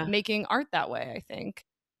yeah. making art that way, I think.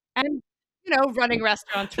 And running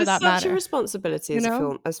restaurants for There's that such a matter, responsibility you know?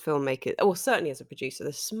 as filmmaker, or certainly as a producer.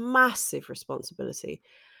 There's massive responsibility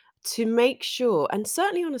to make sure, and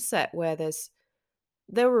certainly on a set where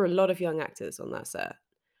there were a lot of young actors on that set,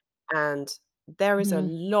 and there is a Mhm.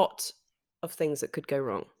 lot of things that could go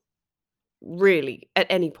wrong. Really, at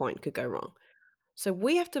any point could go wrong. So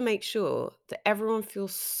we have to make sure that everyone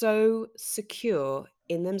feels so secure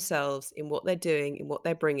in themselves, in what they're doing, in what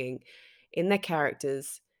they're bringing, in their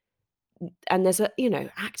characters. And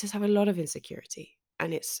actors have a lot of insecurity,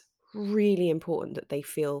 and it's really important that they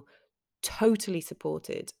feel totally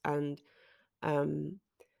supported and um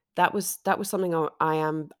that was something I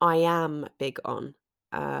am big on,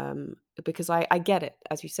 because I get it,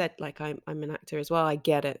 as you said, like, I'm an actor as well. I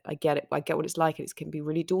get it. I get it. I get what it's like. It can be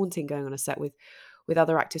really daunting going on a set with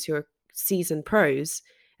other actors who are seasoned pros,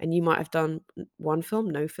 and you might have done one film,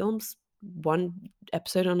 no films, one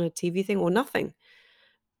episode on a TV thing, or nothing.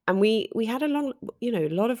 And we had a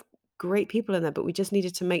lot of great people in there, but we just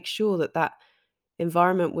needed to make sure that that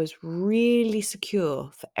environment was really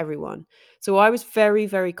secure for everyone. So I was very,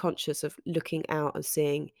 very conscious of looking out and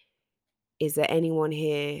seeing, is there anyone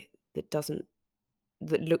here that doesn't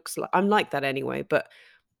that looks like I'm like that anyway, but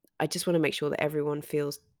I just want to make sure that everyone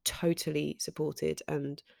feels totally supported,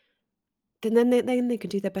 and then they can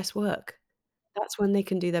do their best work. That's when they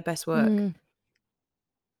can do their best work. Mm.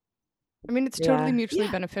 I mean, it's totally Yeah. mutually Yeah.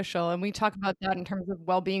 beneficial, and we talk about that in terms of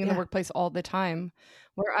well-being in the Yeah. workplace all the time,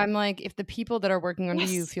 where I'm like, if the people that are working under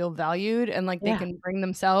you Yes. feel valued and, like, they Yeah. can bring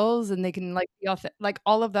themselves and they can, like, be like,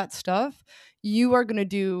 all of that stuff, you are gonna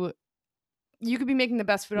do you could be making the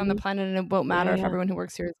best food on the Mhm. planet, and it won't Yeah, matter if yeah. everyone who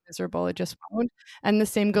works here is miserable, it just won't, and the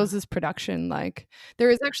same Yeah. goes as production, like, there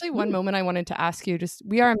is actually one Mm. moment I wanted to ask you, just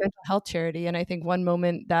we are a mental health charity, and I think one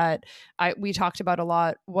moment that we talked about a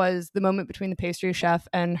lot was the moment between the pastry chef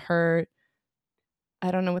and her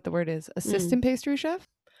I don't know what the word is, Mm. assistant pastry chef?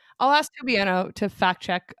 I'll ask Tubiano to fact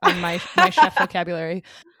check on my chef vocabulary.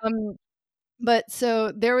 Um, but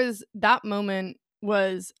so there was that moment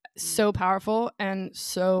was so powerful and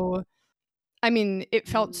so I mean, it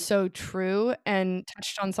felt Mm. so true and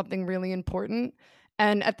touched on something really important,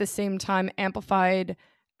 and at the same time amplified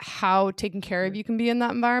how taken care Yeah. of you can be in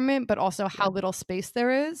that environment, but also Yeah. how little space there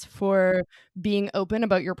is for being open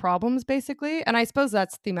about your problems, basically. And I suppose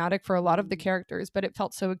that's thematic for a lot of the Mm. characters, but it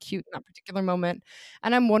felt so acute in that particular moment.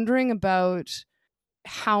 And I'm wondering about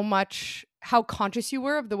how conscious you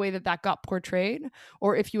were of the way that that got portrayed,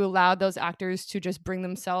 or if you allowed those actors to just bring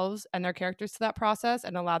themselves and their characters to that process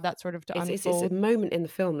and allowed that sort of to It's a unfold. moment in the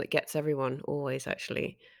film that gets everyone always,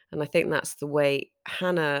 actually, and I think that's the way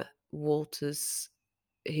Hannah Walters,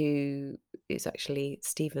 who is actually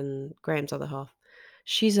Stephen Graham's other half,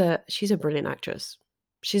 she's a brilliant actress.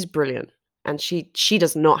 She's brilliant, and she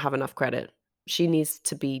does not have enough credit. She needs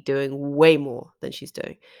to be doing way more than she's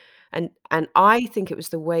doing, and I think it was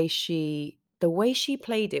the way she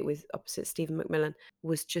played it with opposite Stephen Macmillan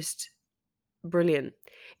was just brilliant.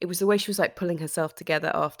 It was the way she was, like, pulling herself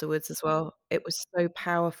together afterwards as well. It was so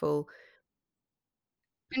powerful.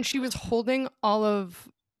 And she was holding all of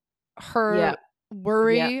her Yeah,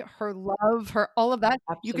 yeah, worry, her love, her all of that.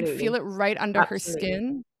 You could feel absolutely, it right under her absolutely,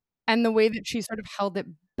 skin, and the way that she sort of held it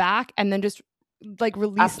back and then just, like,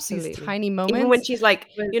 released these absolutely. tiny Even when moments she's like,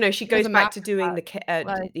 was she she was goes a back master to at doing that. the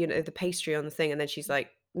Like the pastry on the thing, and then she's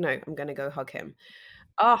like, "No, I'm gonna go hug him."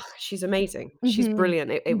 Oh, she's amazing. She's mhm,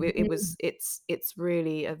 brilliant. It mhm. was it's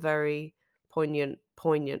really a very poignant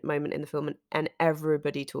moment in the film, and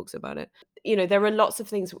everybody talks about it. There are lots of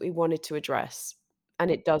things that we wanted to address,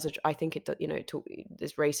 and it does. I think it.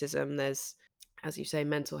 There's racism. There's, as you say,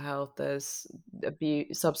 mental health. There's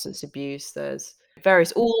substance abuse. There's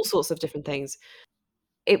various all sorts of different things.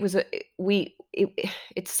 It was a we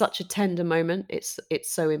it's such a tender moment. It's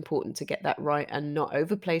so important to get that right and not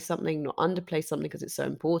overplay something, not underplay something because it's so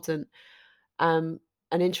important. Um,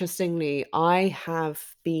 and interestingly, I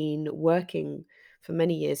have been working for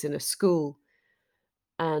many years in a school,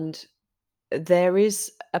 and there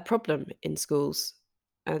is a problem in schools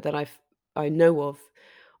that I know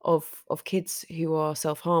of kids who are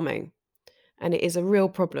self-harming, and it is a real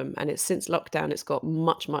problem. And it's since lockdown, it's got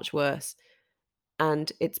much, much worse,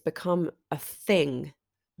 and it's become a thing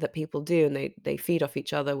that people do, and they feed off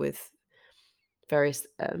each other with various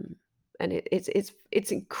and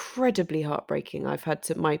it's incredibly heartbreaking.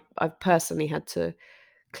 I've personally had to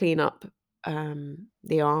clean up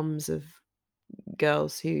the arms of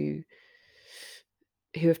girls who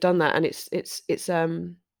have done that, and it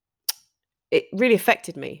really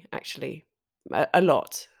affected me, actually, a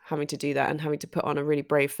lot, having to do that and having to put on a really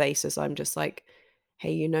brave face as I'm just like,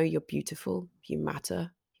 hey, you're beautiful, you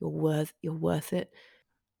matter, you're worth it.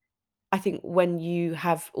 I think when you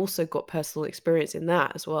have also got personal experience in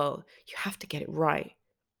that as well, you have to get it right. You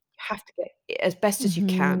have to get it as best as you Mhm.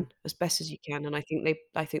 can, as best as you can, and I think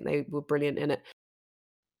they were brilliant in it.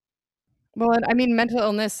 Well, and I mean, mental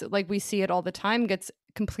illness, like we see it all the time, gets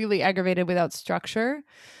completely aggravated without structure.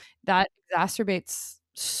 That exacerbates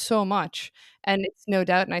so much, and it's no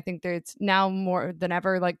doubt, and I think that it's now more than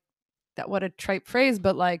ever, like, that what a trite phrase,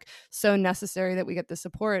 but, like, so necessary that we get the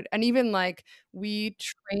support, and even, like, we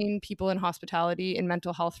train people in hospitality in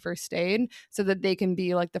mental health first aid so that they can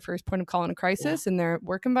be, like, the first point of call in a Yeah. crisis in their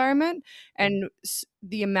work environment, and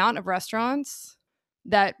the amount of restaurants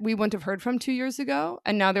that we wouldn't have heard from 2 years ago,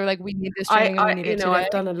 and now they're like, "We need this training and we need it today." I've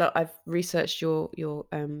done a lot. I've researched your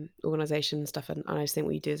organization and stuff, and I just think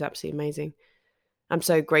what you do is absolutely amazing. I'm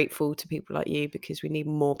so grateful to people like you because we need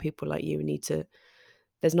more people like you. We need to.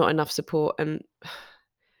 There's not enough support, and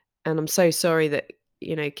I'm so sorry that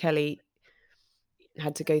Kelly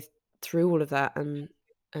had to go through all of that, and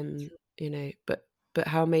but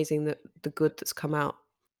how amazing that the good that's come out.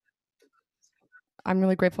 I'm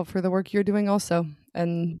really grateful for the work you're doing also,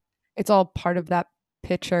 and it's all part of that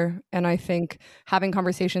picture, and I think having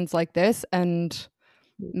conversations like this and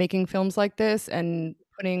making films like this and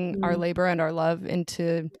putting our Mm. labor and our love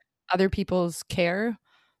into other people's care,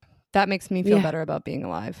 that makes me feel Yeah, better about being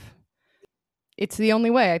alive. It's the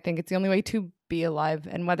only way. I think it's the only way to be alive.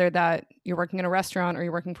 And whether that you're working in a restaurant or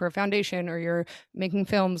you're working for a foundation or you're making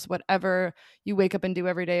films, whatever you wake up and do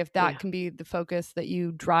every day, if that yeah, can be the focus that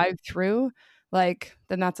you drive through, like,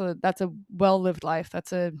 then that's a well-lived life.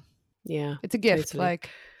 yeah, It's a gift. totally. Like,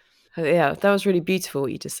 Yeah, that was really beautiful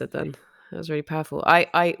what you just said then. That was really powerful.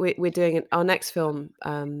 We're doing our next film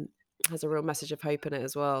has a real message of hope in it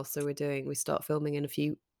as well. So we start filming in a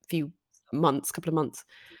few months, couple of months,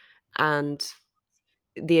 and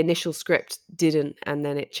the initial script didn't, and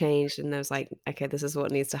then it changed, and there was like, okay, this is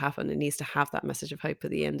what needs to happen. It needs to have that message of hope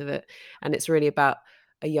at the end of it, and it's really about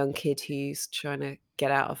a young kid who's trying to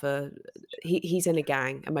get out of he's in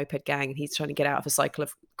a moped gang, and he's trying to get out of a cycle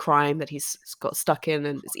of crime that he's got stuck in,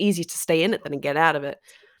 and it's easier to stay in it than to get out of it.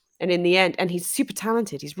 And in the end, and he's super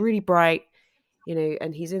talented, he's really bright,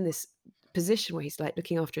 and he's in this position where he's like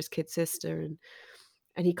looking after his kid sister,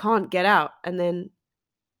 and he can't get out, and then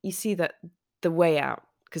you see that the way out,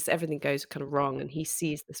 because everything goes kind of wrong, and he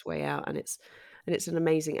sees this way out, and it's an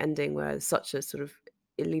amazing ending where it's such a sort of,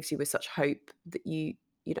 it leaves you with such hope that you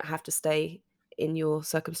don't have to stay in your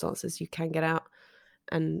circumstances. You can get out,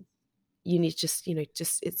 and you need just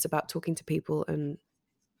it's about talking to people and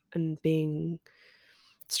being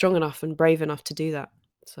strong enough and brave enough to do that.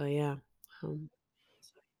 So yeah. um,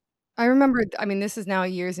 I remember, I mean, this is now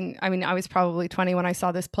years, and I mean, I was probably 20 when I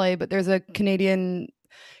saw this play, but there's a Canadian,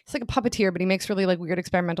 he's like a puppeteer, but he makes really like weird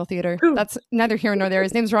experimental theater. Ooh. That's neither here nor there.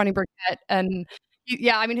 His name's Ronnie Burkett, and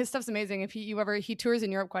yeah, I mean, his stuff's amazing. If he tours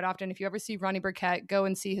in Europe quite often. If you ever see Ronnie Burkett, go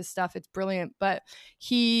and see his stuff. It's brilliant. But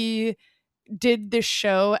he did this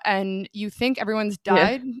show, and you think everyone's Yeah.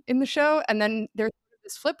 died in the show, and then there's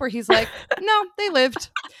this flip where he's like, no, they lived.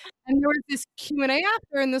 And there was this Q&A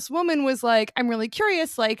after, and this woman was like, I'm really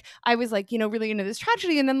curious. Like, I was like, really into this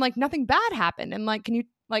tragedy, and then like nothing bad happened. And like, can you,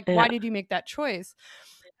 like, Yeah. why did you make that choice?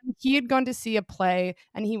 And he had gone to see a play,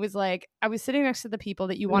 and he was like, I was sitting next to the people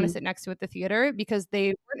that you want to sit next to at the theater because they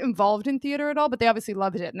weren't involved in theater at all, but they obviously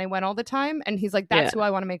loved it and they went all the time. And he's like, that's Yeah. who I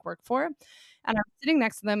want to make work for. And I was sitting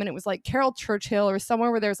next to them, and it was like Carol Churchill or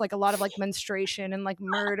somewhere where there's like a lot of like menstruation and like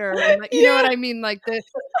murder and like, you know what I mean? Like a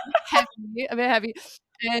bit heavy.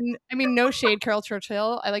 And I mean, no shade, Carol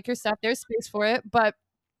Churchill. I like your stuff. There's space for it. But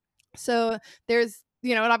so there's,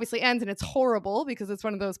 it obviously ends and it's horrible because it's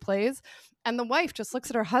one of those plays. And the wife just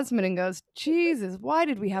looks at her husband and goes, Jesus, why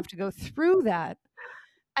did we have to go through that?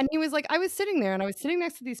 And he was like, I was sitting there and I was sitting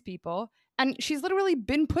next to these people, and she's literally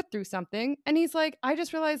been put through something. And he's like, I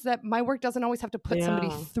just realized that my work doesn't always have to put somebody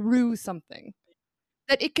Yeah. through something.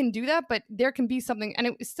 That it can do that, but there can be something, and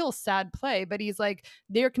it was still a sad play, but he's like,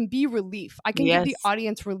 there can be relief. I can give the Yes.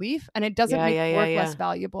 audience relief, and it doesn't Yeah, make yeah, yeah, work less yeah.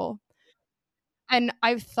 valuable. And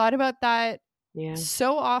I've thought about that Yeah.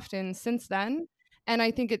 so often since then, and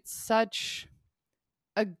I think it's such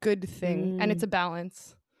a good thing, and it's a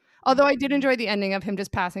balance. Although I did enjoy the ending of him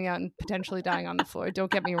just passing out and potentially dying on the floor.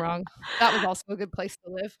 Don't get me wrong. That was also a good place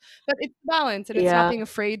to live. But it's balance, and it's not Yeah. being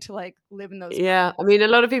afraid to like live in those Yeah. I moments. mean, a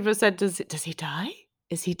lot of people have said, does he die?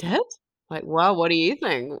 Is he dead? Like, well, what do you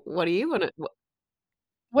think? What do you wanna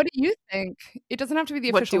What do you think? It doesn't have to be the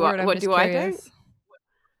official word. I'm what just do I think? curious.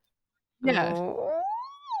 Yeah.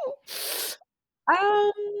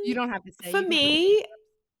 Oh. You don't have to say. For You can say me,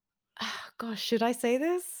 gosh, should I say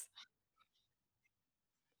this?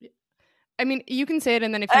 I mean, you can say it,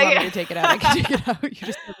 and then if you want me Okay. to take it out, I can take it out. You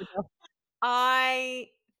just never know. I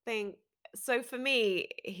think so. For me,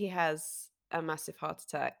 he has a massive heart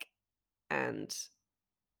attack, and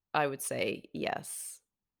I would say yes,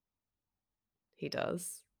 he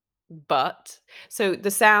does. But so the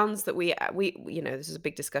sounds that we this is a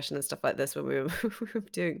big discussion and stuff like this when we were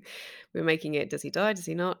we were making it. Does he die? Does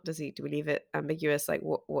he not? Do we leave it ambiguous? Like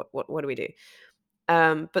what do we do?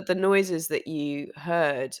 But the noises that you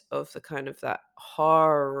heard of the kind of that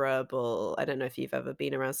horrible, I don't know if you've ever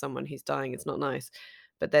been around someone who's dying, it's not nice.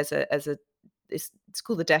 But it's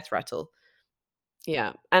called the death rattle.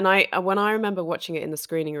 Yeah, and when I remember watching it in the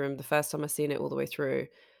screening room the first time I seen it all the way through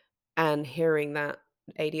and hearing that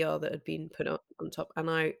ADR that had been put on top,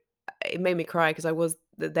 and it made me cry because I was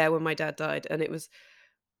there when my dad died, and it was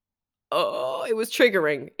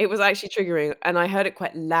triggering. It was actually triggering, and I heard it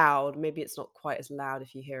quite loud. Maybe it's not quite as loud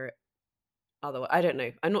if you hear it otherwise. I don't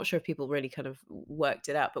know. I'm not sure if people really kind of worked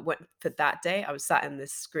it out, but for that day, I was sat in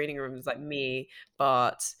this screening room. It was like me,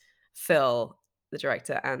 Bart, Phil, the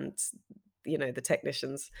director, and the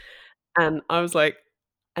technicians, and I was like,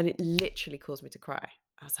 and it literally caused me to cry.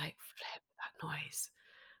 I was like, "Flip that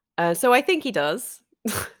noise." So I think he does.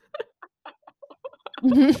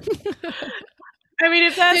 Mhm. I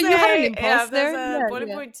mean, Yeah, you had an impulse if there's there. a Yeah, boiling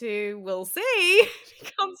yeah. point 2, we'll see if he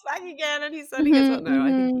comes back again and he suddenly gets Mhm, well, no,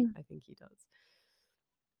 mhm. I think he does.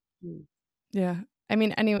 Mm. Yeah. I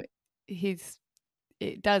mean, anyway, he's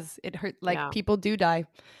it does. It hurt, like, Yeah. people do die.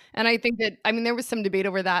 And I think that I mean, there was some debate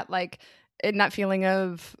over that, like, in that feeling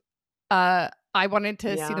of, I wanted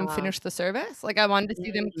to see them Yeah. finish the service. Like, I wanted to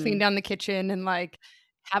see them clean Mm. down the kitchen and, like,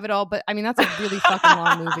 have it all, but, I mean, that's a really fucking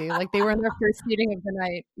long movie. Like, they were in their first meeting of the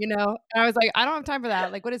night, you know? And I was like, "I don't have time for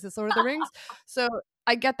that." Like, what is this, Lord of the Rings? So,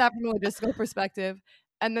 I get that from a logistical perspective.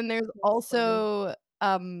 And then there's That's funny. also,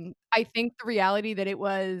 I think the reality that it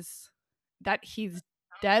was that he's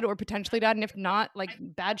dead or potentially dead, and if not, like,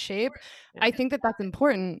 bad shape, Yeah. I think that that's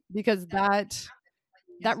important because that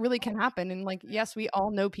really can happen, and, like, yes, we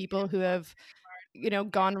all know people who have,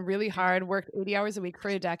 gone really hard, worked 80 hours a week for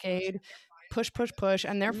a decade, push, push, push,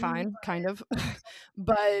 and they're Mm. fine, kind of.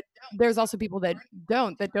 But there's also people that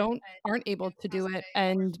aren't able to do it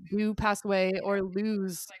and do pass away or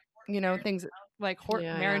lose, things like Yeah,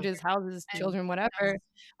 yeah. marriages, houses, Mm. children, whatever,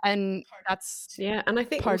 and that's Yeah, and I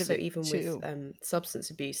think part of also it even with, too. substance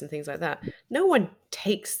abuse and things like that, no one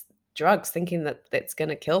takes drugs thinking that it's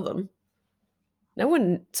gonna kill them. No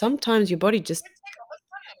one sometimes your body just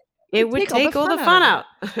You it would take all the take all the fun out fun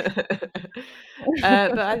of it. out.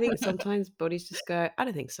 But I think sometimes bodies just go, "I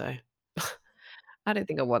don't think so. I don't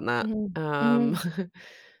think I want that." Mhm. Um, Mhm.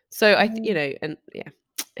 so Mhm. and yeah.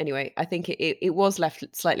 Anyway, I think it was left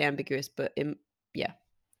slightly ambiguous, but yeah.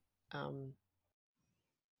 Um,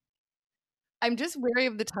 I'm just wary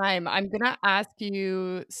of the time. I'm gonna ask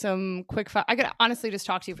you some quick fi I could honestly just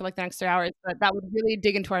talk to you for, like, the next 3 hours, but that would really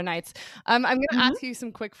dig into our nights. I'm gonna Mhm. ask you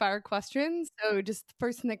some quick fire questions, so just the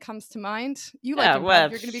first thing that comes to mind. You like Yeah, improv, well,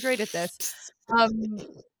 you're gonna be great at this. Um,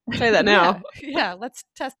 say that yeah, now. yeah, let's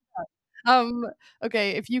test it out.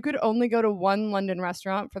 Okay, if you could only go to one London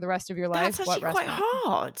restaurant for the rest of your That's life, what actually quite restaurant?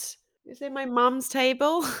 hard. Is it my mum's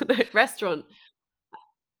table? No, restaurant.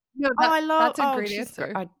 No, that's a great She's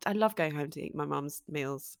great. answer. I love going home to eat my mum's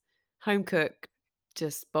meals. Home cook,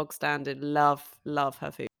 just bog standard. Love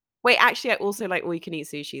her food. Wait, actually, I also like all you can eat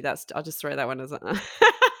sushi. I'll just throw that one as a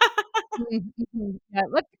Mhm, mhm. Yeah,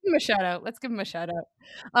 let's give him a shout out. Let's give him a shout out.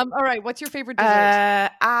 Alright, what's your favorite dessert?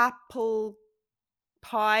 apple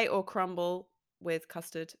pie or crumble with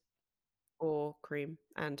custard or cream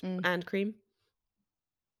Mm. and cream.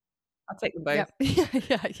 I'll take them both. Yep. Yeah,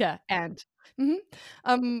 yeah, yeah, and mhm.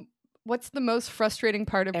 Um, what's the most frustrating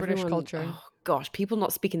part of British Everyone, culture? oh gosh, people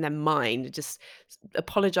not speaking their mind, just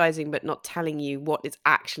apologizing but not telling you what is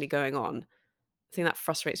actually going on. I think that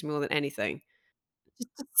frustrates me more than anything.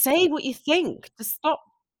 Just say what you think. Just stop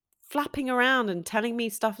flapping around and telling me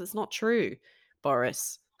stuff that's not true,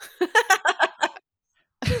 Boris.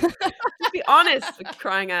 Just be honest for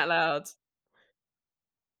crying out loud.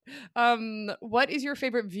 What is your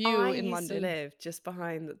favorite I view in used to London? live just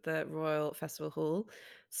behind the Royal Festival Hall,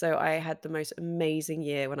 so I had the most amazing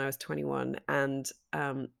year when I was 21 and,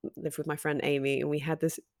 lived with my friend Amy, and we had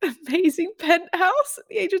this amazing penthouse at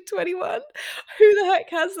the age of 21. Who the heck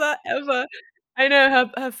has that ever? I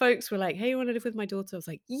know her folks were like, "Hey, you wanna live with my daughter?" I was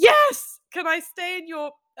like, "Yes! Can I stay in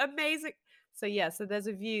your amazing" So, yeah, so there's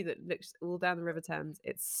a view that looks all down the River Thames.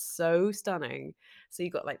 It's so stunning. So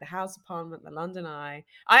you've got, like, the house apartment, the London Eye.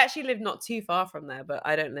 I actually live not too far from there, but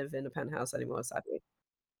I don't live in a penthouse anymore, sadly.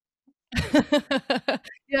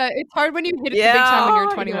 Yeah, it's hard when you hit it the big Yeah, time when you're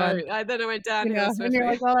oh, I know. 21, Then I went you know, downhill and you're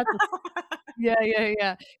swiftly. like, "Well, that's yeah, yeah,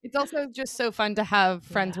 yeah." It's also just so fun to have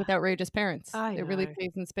friends Yeah, with outrageous parents. I It really know.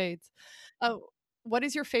 pays in spades. Oh, what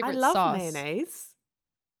is your I favorite love sauce? mayonnaise.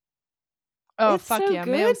 Oh, It's fuck so yeah,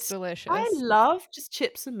 good. mayo's I delicious. love just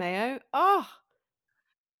chips and mayo. Oh,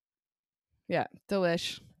 Yeah,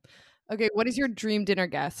 delish. Okay, what is your dream dinner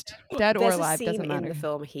guest? Dead or there's a alive, scene doesn't in the matter.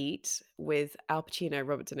 film Heat with Al Pacino,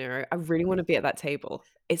 Robert De Niro. I really wanna be at that table.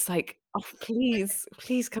 It's like, "Oh, please,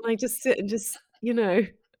 please, can I just sit and just."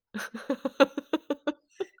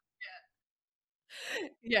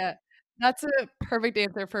 Yeah, that's a perfect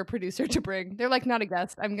answer for a producer to bring. They're like, "Not a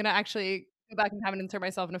guest. I'm gonna actually go back in time and insert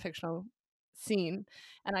myself in a fictional scene,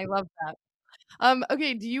 and I love that.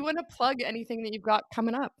 Okay, do you wanna plug anything that you've got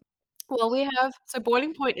coming up? Well, we have so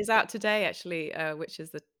Boiling Point is out today actually, which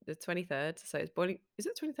is the 23rd. So it's boiling is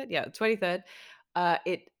it 23rd? Yeah, 23rd.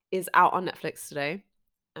 It is out on Netflix today,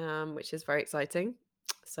 which is very exciting.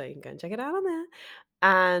 So you can go and check it out on there.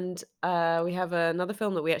 And we have another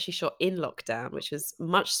film that we actually shot in lockdown, which is a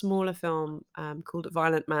much smaller film called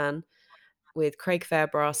Violent Man with Craig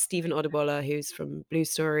Fairbrass, Stephen Odebola, who's from Blue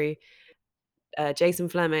Story, Jason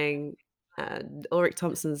Fleming, and Ulrich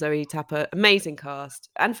Thompson, Zoe Tapper, amazing cast,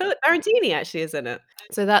 and Philip Berentini actually is in it.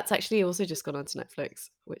 So that's actually also just gone onto Netflix,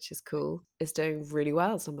 which is cool. It's doing really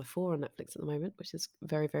well. It's number 4 on Netflix at the moment, which is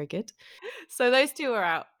very, very good. So those 2 are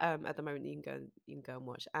out at the moment. You can go and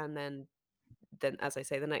watch, and then as I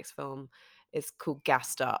say, the next film is called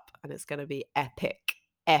Gassed Up, and it's going to be epic,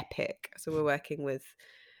 epic. So we're working with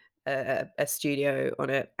a studio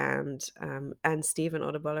on it, and Stephen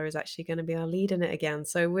Odebola is actually going to be our lead in it again.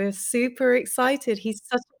 So we're super excited. He's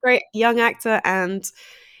such a great young actor, and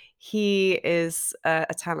he is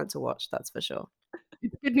a talent to watch. That's for sure.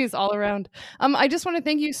 It's good news all around. I just wanna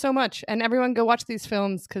thank you so much, and everyone go watch these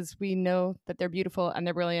films because we know that they're beautiful and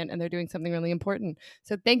they're brilliant and they're doing something really important.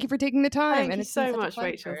 So thank you for taking the time, Thank and you it's been so such a much,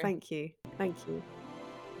 Rachel. pleasure. Thank you. Thank you.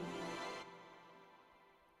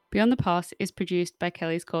 Beyond the Past is produced by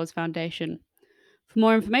Kelly's Cause Foundation. For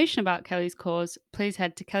more information about Kelly's Cause, please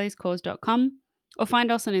head to kellyscause.com or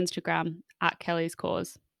find us on Instagram at Kelly's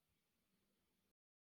Cause.